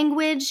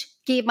 Language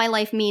gave my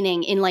life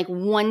meaning in like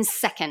 1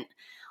 second.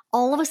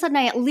 All of a sudden,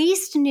 I at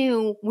least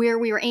knew where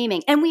we were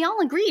aiming. And we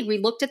all agreed. We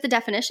looked at the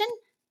definition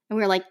and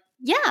we were like,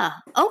 yeah,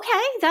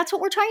 okay, that's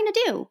what we're trying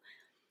to do.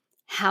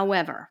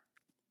 However,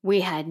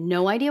 we had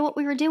no idea what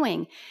we were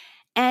doing.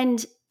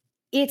 And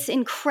it's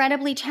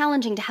incredibly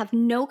challenging to have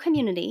no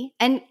community.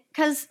 And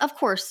because, of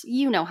course,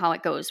 you know how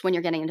it goes when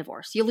you're getting a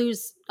divorce. You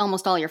lose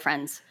almost all your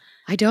friends.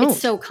 I don't. It's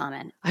so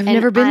common. I've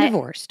never been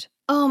divorced.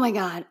 Oh, my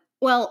God.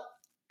 Well,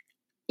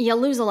 you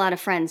lose a lot of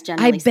friends,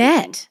 generally speaking.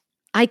 Bet.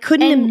 I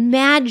couldn't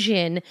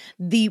imagine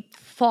the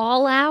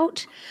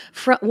fallout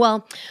from,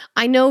 well,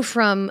 I know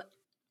from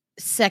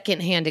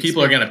secondhand experience.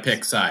 People are going to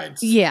pick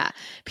sides. Yeah.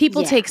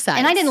 People take sides.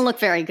 And I didn't look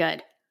very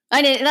good.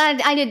 I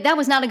did. That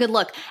was not a good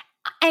look.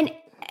 And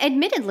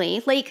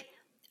admittedly, like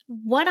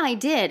what I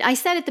did, I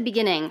said at the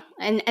beginning,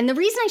 and the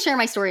reason I share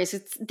my story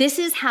is this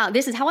is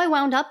how I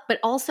wound up, but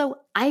also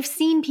I've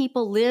seen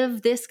people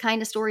live this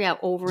kind of story out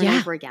over and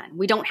over again.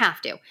 We don't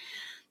have to.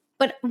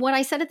 But what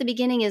I said at the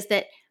beginning is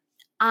that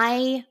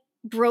I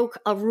broke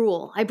a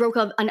rule. I broke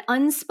an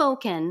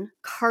unspoken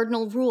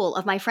cardinal rule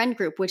of my friend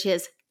group, which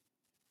is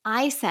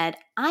I said,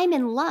 I'm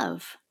in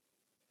love.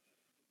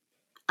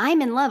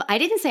 I'm in love. I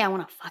didn't say I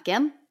want to fuck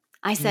him.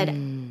 I said,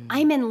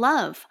 I'm in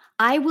love.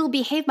 I will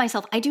behave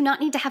myself. I do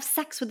not need to have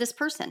sex with this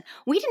person.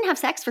 We didn't have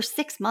sex for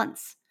 6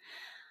 months.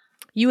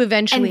 You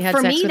eventually had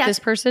sex with this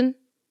person?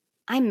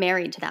 I'm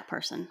married to that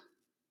person.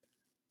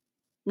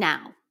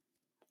 Now.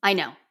 I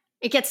know.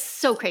 It gets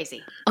so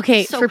crazy.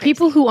 Okay, so for crazy.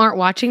 People who aren't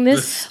watching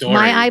this,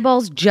 my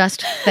eyeballs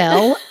just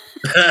fell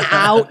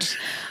out.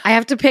 I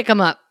have to pick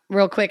them up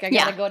real quick. I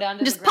gotta go down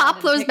to just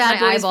pop those bad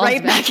boys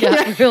right back in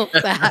there. Real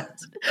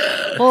fast.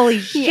 Holy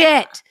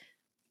shit.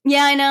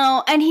 Yeah, I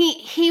know. And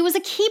he was a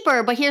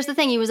keeper, but here's the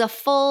thing. He was a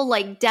full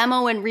like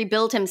demo and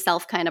rebuild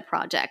himself kind of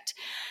project.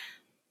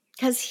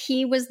 Because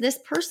he was this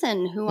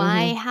person who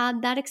I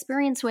had that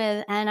experience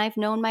with and I've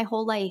known my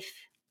whole life.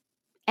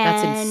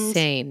 That's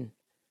insane.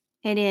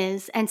 It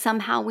is. And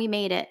somehow we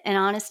made it. And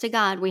honest to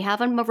God, we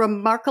have a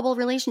remarkable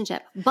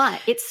relationship. But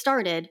it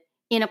started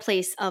in a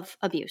place of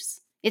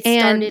abuse. It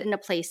started in a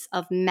place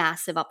of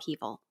massive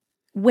upheaval.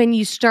 When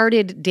you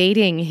started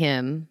dating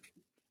him,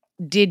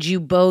 did you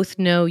both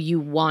know you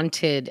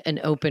wanted an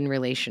open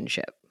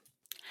relationship?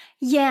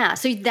 Yeah.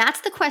 So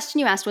that's the question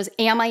you asked was,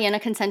 am I in a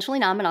consensually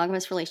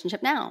non-monogamous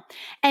relationship now?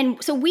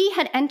 And so we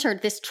had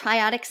entered this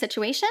triadic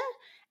situation.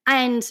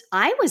 And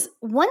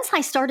once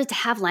I started to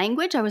have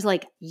language, I was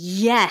like,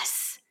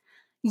 yes.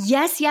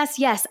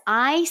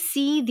 I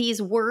see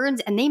these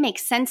words and they make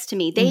sense to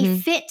me. They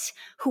fit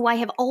who I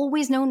have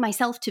always known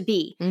myself to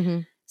be.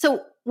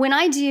 So when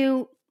I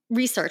do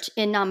research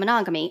in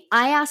non-monogamy,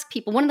 I ask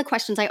people, one of the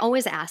questions I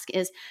always ask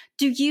is,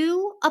 do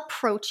you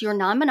approach your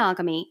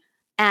non-monogamy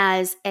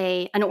as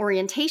an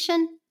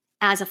orientation,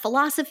 as a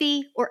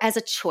philosophy, or as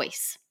a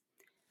choice?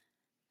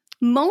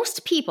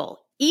 Most people,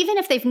 even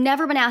if they've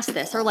never been asked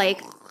this, are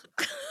like,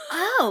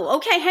 oh,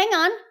 okay, hang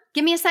on.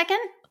 Give me a second.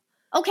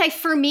 Okay,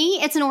 for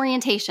me, it's an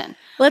orientation.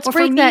 Let's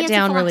break that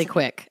down really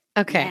quick.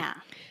 Okay. Yeah.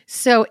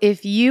 So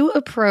if you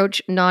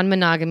approach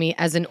non-monogamy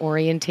as an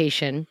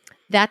orientation,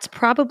 that's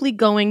probably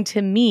going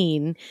to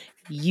mean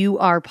you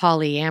are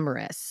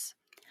polyamorous,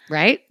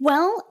 right?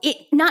 Well,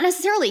 not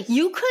necessarily.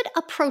 You could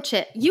approach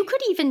it. You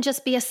could even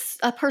just be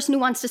a person who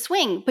wants to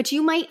swing, but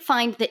you might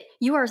find that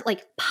you are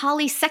like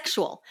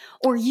polysexual,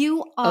 or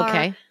you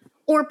are,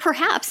 or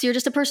perhaps you're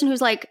just a person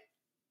who's like,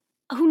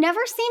 who never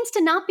seems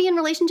to not be in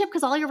relationship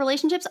because all your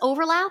relationships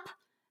overlap.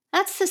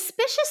 That's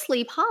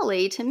suspiciously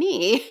poly to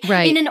me,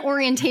 right? In an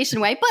orientation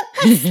way.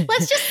 But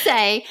let's just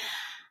say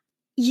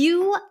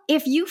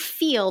if you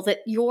feel that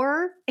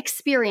your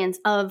experience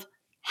of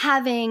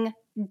having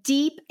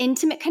deep,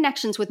 intimate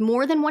connections with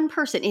more than one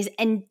person is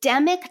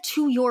endemic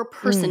to your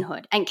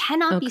personhood and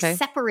cannot be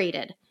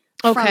separated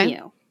from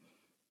you,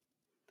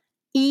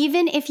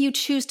 even if you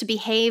choose to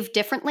behave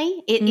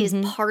differently, it is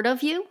part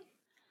of you,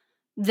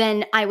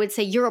 then I would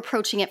say you're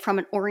approaching it from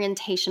an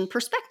orientation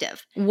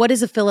perspective. What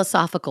is a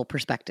philosophical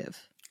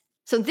perspective?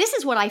 So this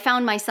is what I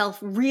found myself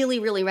really,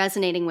 really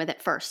resonating with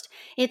at first.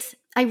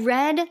 I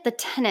read the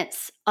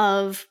tenets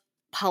of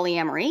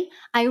polyamory.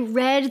 I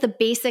read the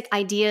basic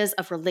ideas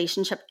of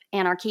relationship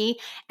anarchy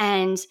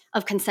and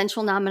of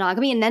consensual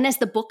non-monogamy. And then as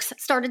the books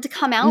started to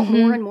come out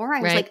more and more,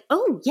 I was like,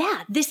 oh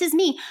yeah, this is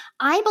me.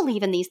 I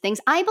believe in these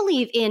things. I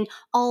believe in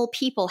all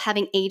people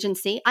having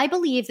agency. I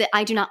believe that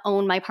I do not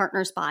own my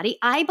partner's body.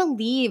 I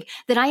believe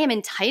that I am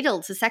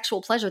entitled to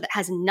sexual pleasure that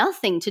has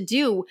nothing to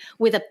do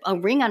with a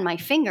ring on my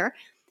finger.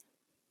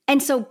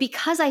 And so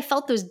because I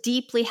felt those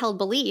deeply held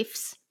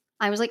beliefs,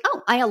 I was like,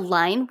 oh, I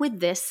align with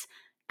this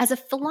as a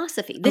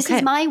philosophy. This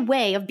is my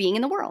way of being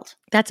in the world.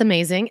 That's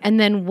amazing. And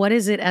then what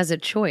is it as a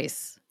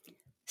choice?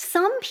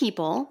 Some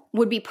people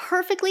would be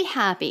perfectly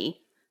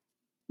happy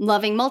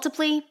loving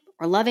multiply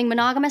or loving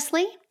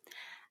monogamously.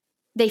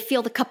 They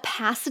feel the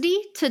capacity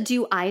to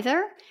do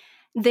either.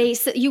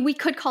 We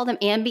could call them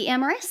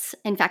ambiamorous.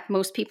 In fact,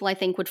 most people I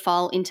think would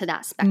fall into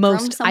that spectrum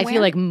somewhere. I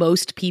feel like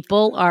most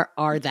people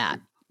are that.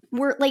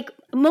 We're like,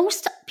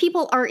 most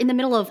people are in the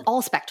middle of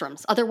all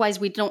spectrums. Otherwise,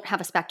 we don't have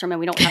a spectrum and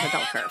we don't have a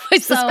bell curve. The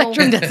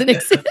spectrum doesn't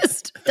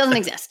exist. Doesn't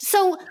exist.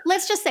 So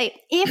let's just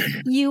say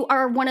if you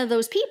are one of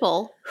those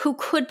people who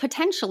could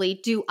potentially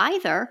do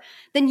either,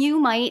 then you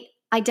might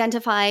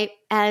identify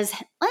as,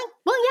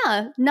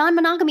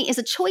 non-monogamy is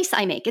a choice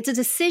I make. It's a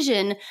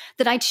decision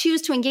that I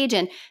choose to engage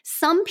in.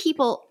 Some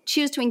people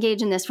choose to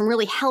engage in this from a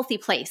really healthy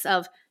place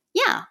of,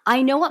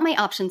 I know what my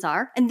options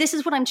are, and this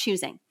is what I'm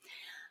choosing.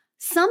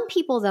 Some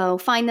people, though,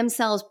 find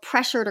themselves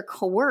pressured or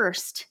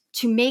coerced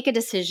to make a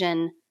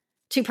decision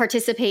to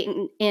participate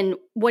in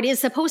what is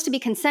supposed to be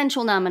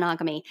consensual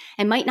non-monogamy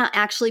and might not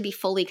actually be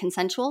fully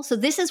consensual. So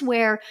this is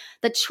where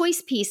the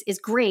choice piece is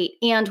great.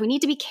 And we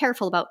need to be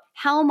careful about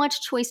how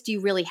much choice do you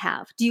really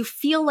have? Do you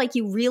feel like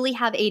you really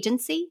have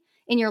agency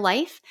in your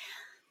life?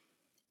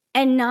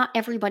 And not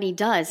everybody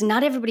does.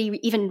 Not everybody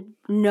even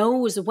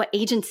knows what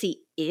agency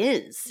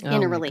is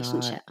in a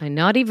relationship. I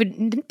not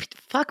even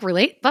fuck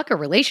a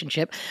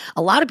relationship.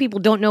 A lot of people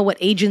don't know what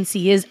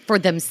agency is for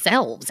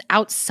themselves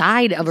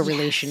outside of a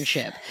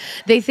relationship.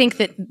 They think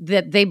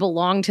that they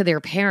belong to their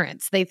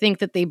parents. They think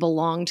that they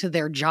belong to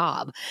their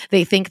job.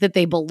 They think that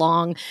they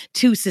belong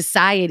to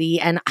society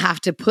and have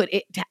to put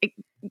it.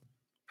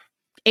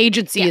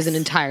 Agency is an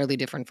entirely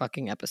different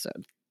fucking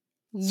episode.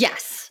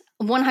 Yes,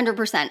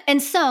 100%.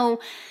 And so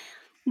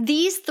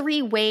these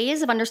three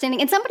ways of understanding,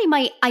 and somebody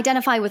might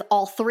identify with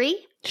all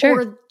three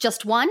or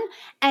just one.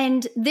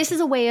 And this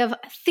is a way of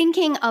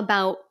thinking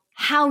about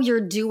how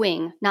you're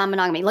doing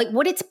non-monogamy, like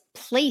what its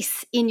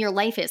place in your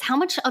life is. How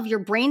much of your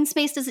brain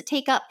space does it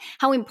take up?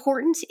 How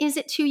important is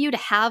it to you to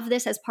have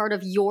this as part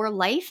of your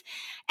life?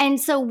 And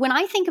so when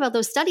I think about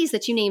those studies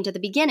that you named at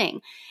the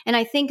beginning, and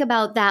I think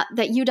about that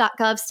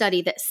U.gov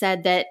study that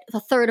said that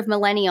a third of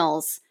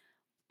millennials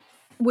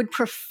would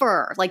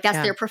prefer, like that's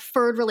their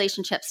preferred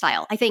relationship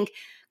style. I think,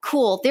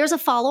 cool. There's a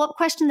follow-up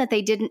question that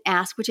they didn't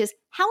ask, which is,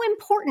 how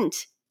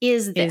important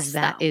is this?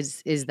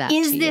 Is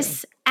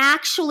this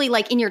actually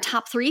like in your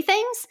top three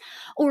things?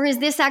 Or is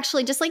this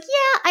actually just like,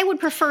 I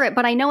would prefer it,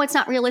 but I know it's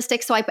not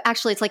realistic. So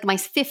it's like my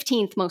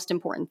 15th most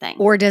important thing.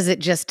 Or does it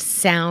just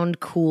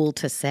sound cool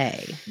to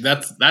say?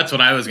 That's what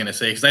I was going to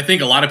say. Because I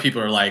think a lot of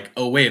people are like,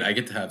 oh, wait, I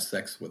get to have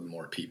sex with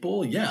more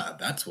people. Yeah,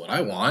 that's what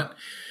I want.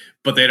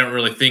 But they don't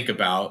really think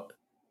about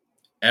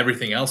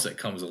everything else that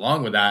comes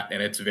along with that. And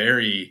it's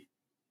very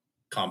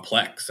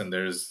complex. And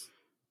there's,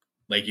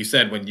 like you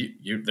said, when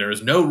there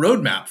is no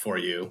roadmap for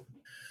you,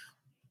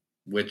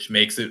 which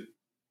makes it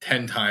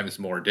 10 times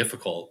more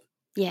difficult.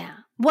 Yeah.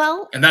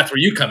 Well, and that's where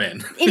you come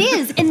in. It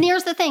is. And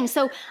there's the thing.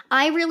 So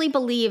I really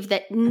believe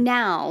that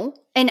now,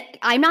 and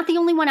I'm not the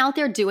only one out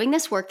there doing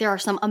this work. There are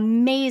some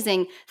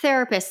amazing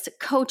therapists,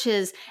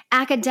 coaches,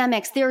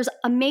 academics. There's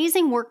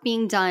amazing work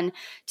being done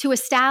to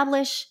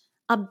establish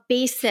a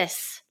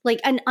basis,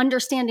 like an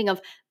understanding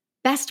of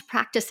best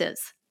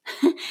practices.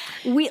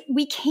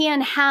 We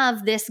can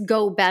have this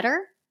go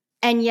better.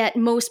 And yet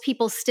most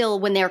people still,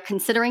 when they're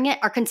considering it,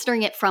 are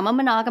considering it from a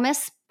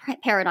monogamous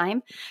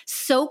paradigm,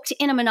 soaked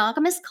in a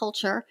monogamous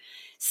culture,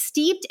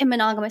 steeped in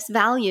monogamous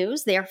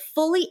values. They are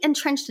fully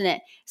entrenched in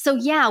it. So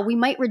we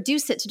might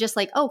reduce it to just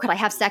like, oh, could I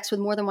have sex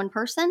with more than one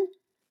person?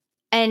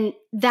 And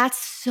that's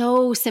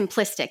so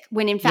simplistic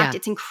when in fact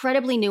it's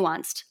incredibly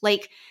nuanced.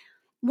 Like,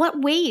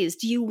 what ways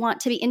do you want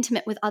to be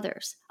intimate with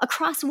others?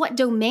 Across what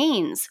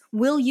domains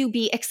will you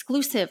be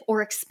exclusive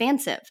or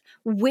expansive?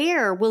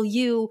 Where will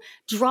you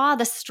draw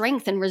the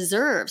strength and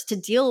reserves to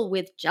deal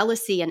with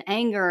jealousy and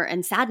anger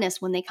and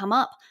sadness when they come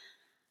up?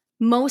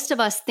 Most of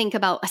us think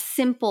about a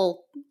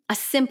simple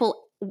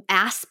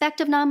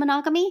aspect of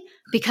non-monogamy,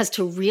 because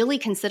to really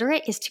consider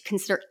it is to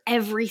consider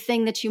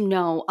everything that you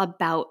know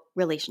about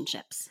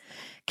relationships.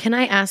 Can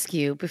I ask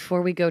you,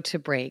 before we go to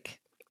break,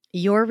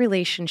 your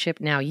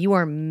relationship now, you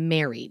are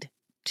married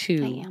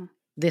to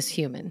this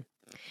human.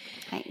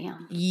 I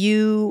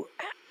am.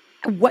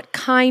 What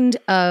kind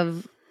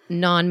of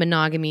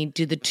non-monogamy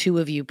do the two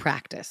of you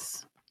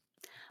practice?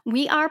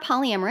 We are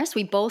polyamorous.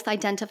 We both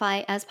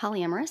identify as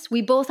polyamorous.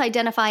 We both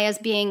identify as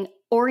being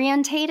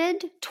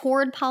orientated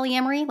toward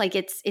polyamory, like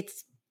it's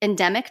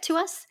endemic to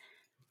us.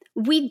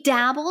 We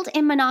dabbled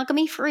in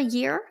monogamy for a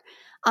year.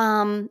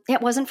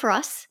 It wasn't for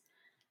us.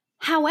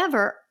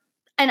 However,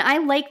 and I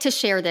like to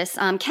share this.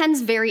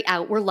 Ken's very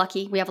out. We're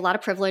lucky. We have a lot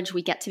of privilege.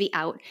 We get to be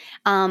out.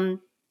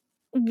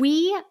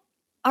 We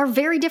are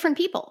very different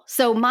people.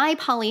 So my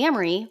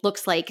polyamory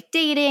looks like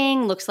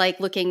dating, looks like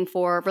looking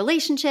for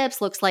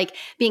relationships, looks like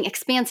being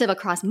expansive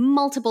across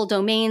multiple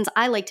domains.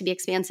 I like to be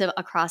expansive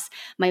across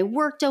my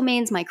work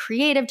domains, my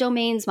creative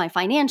domains, my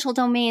financial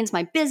domains,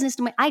 my business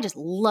domain. I just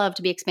love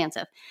to be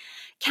expansive.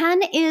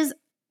 Ken is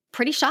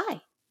pretty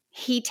shy.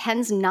 he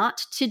tends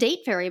not to date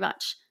very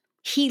much.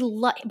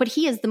 But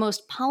he is the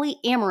most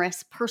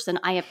polyamorous person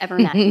I have ever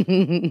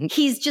met.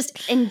 He's just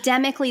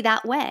endemically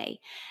that way.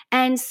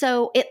 And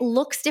so it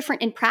looks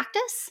different in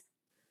practice,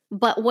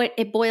 but what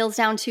it boils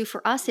down to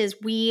for us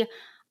is we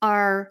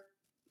are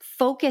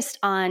focused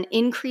on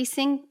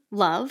increasing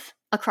love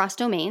across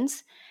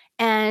domains,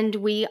 and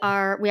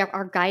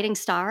our guiding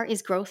star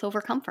is growth over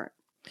comfort.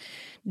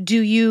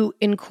 Do you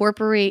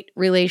incorporate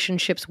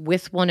relationships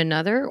with one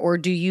another, or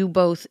do you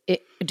both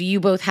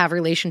have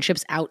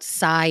relationships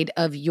outside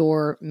of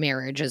your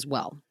marriage as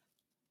well?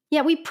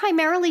 Yeah, we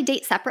primarily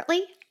date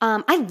separately.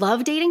 I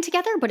love dating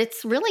together, but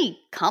it's really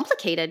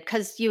complicated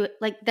because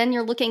then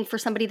you're looking for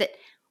somebody that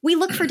we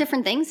look for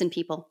different things in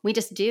people. We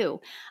just do.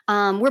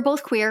 We're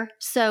both queer,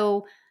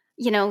 so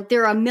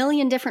there are a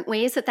million different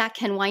ways that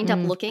can wind up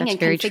looking and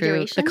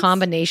configurations. True. The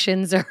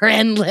combinations are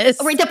endless.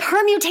 Right, the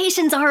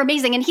permutations are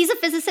amazing. And he's a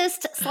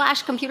physicist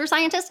 / computer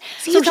scientist.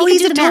 So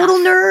he's a total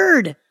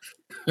nerd.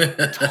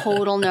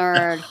 Total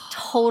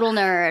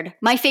nerd.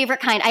 My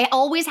favorite kind. I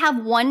always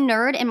have one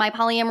nerd in my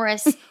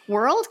polyamorous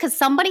world because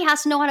somebody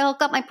has to know how to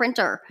hook up my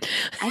printer.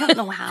 I don't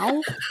know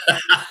how.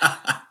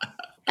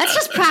 That's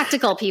just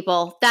practical,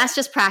 people. That's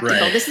just practical.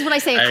 Right. This is what I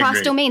say across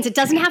domains. It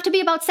doesn't have to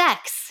be about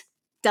sex.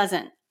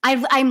 Doesn't.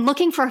 I'm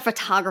looking for a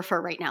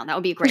photographer right now. That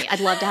would be great.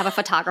 I'd love to have a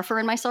photographer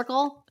in my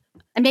circle.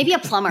 And maybe a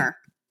plumber.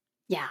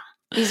 Yeah.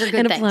 These are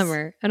good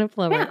things. And a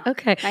plumber. Yeah,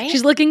 okay. Right?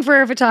 She's looking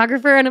for a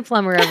photographer and a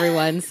plumber,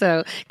 everyone.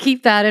 So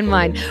keep that in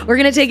mind. We're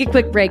going to take a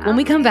quick break. When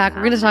we come back,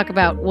 we're going to talk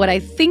about what I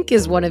think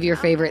is one of your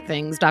favorite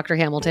things, Dr.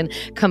 Hamilton,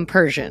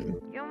 compersion.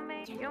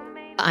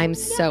 I'm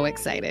so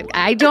excited.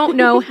 I don't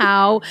know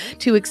how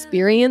to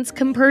experience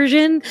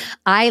compersion.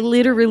 I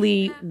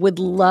literally would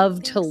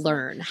love to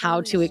learn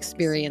how to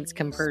experience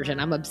compersion.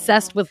 I'm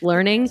obsessed with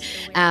learning.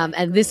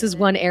 And this is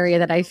one area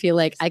that I feel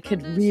like I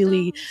could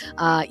really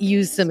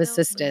use some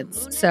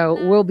assistance. So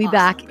we'll be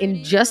back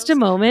in just a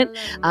moment.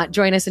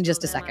 Join us in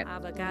just a second.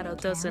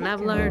 And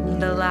I've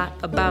learned a lot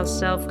about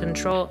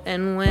self-control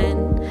and when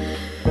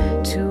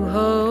to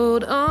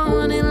hold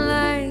on in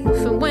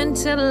life and when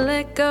to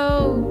let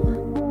go.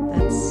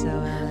 That's so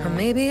or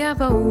maybe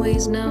I've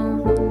always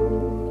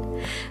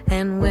known.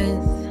 And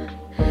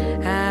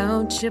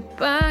without you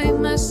by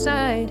my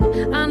side,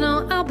 I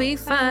know I'll be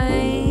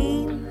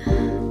fine.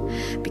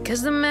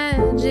 Because the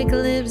magic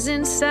lives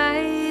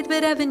inside.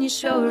 But having you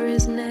sure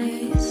is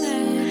nice.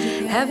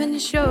 Having you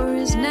sure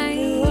is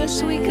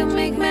nice. We can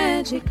make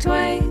magic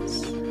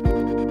twice.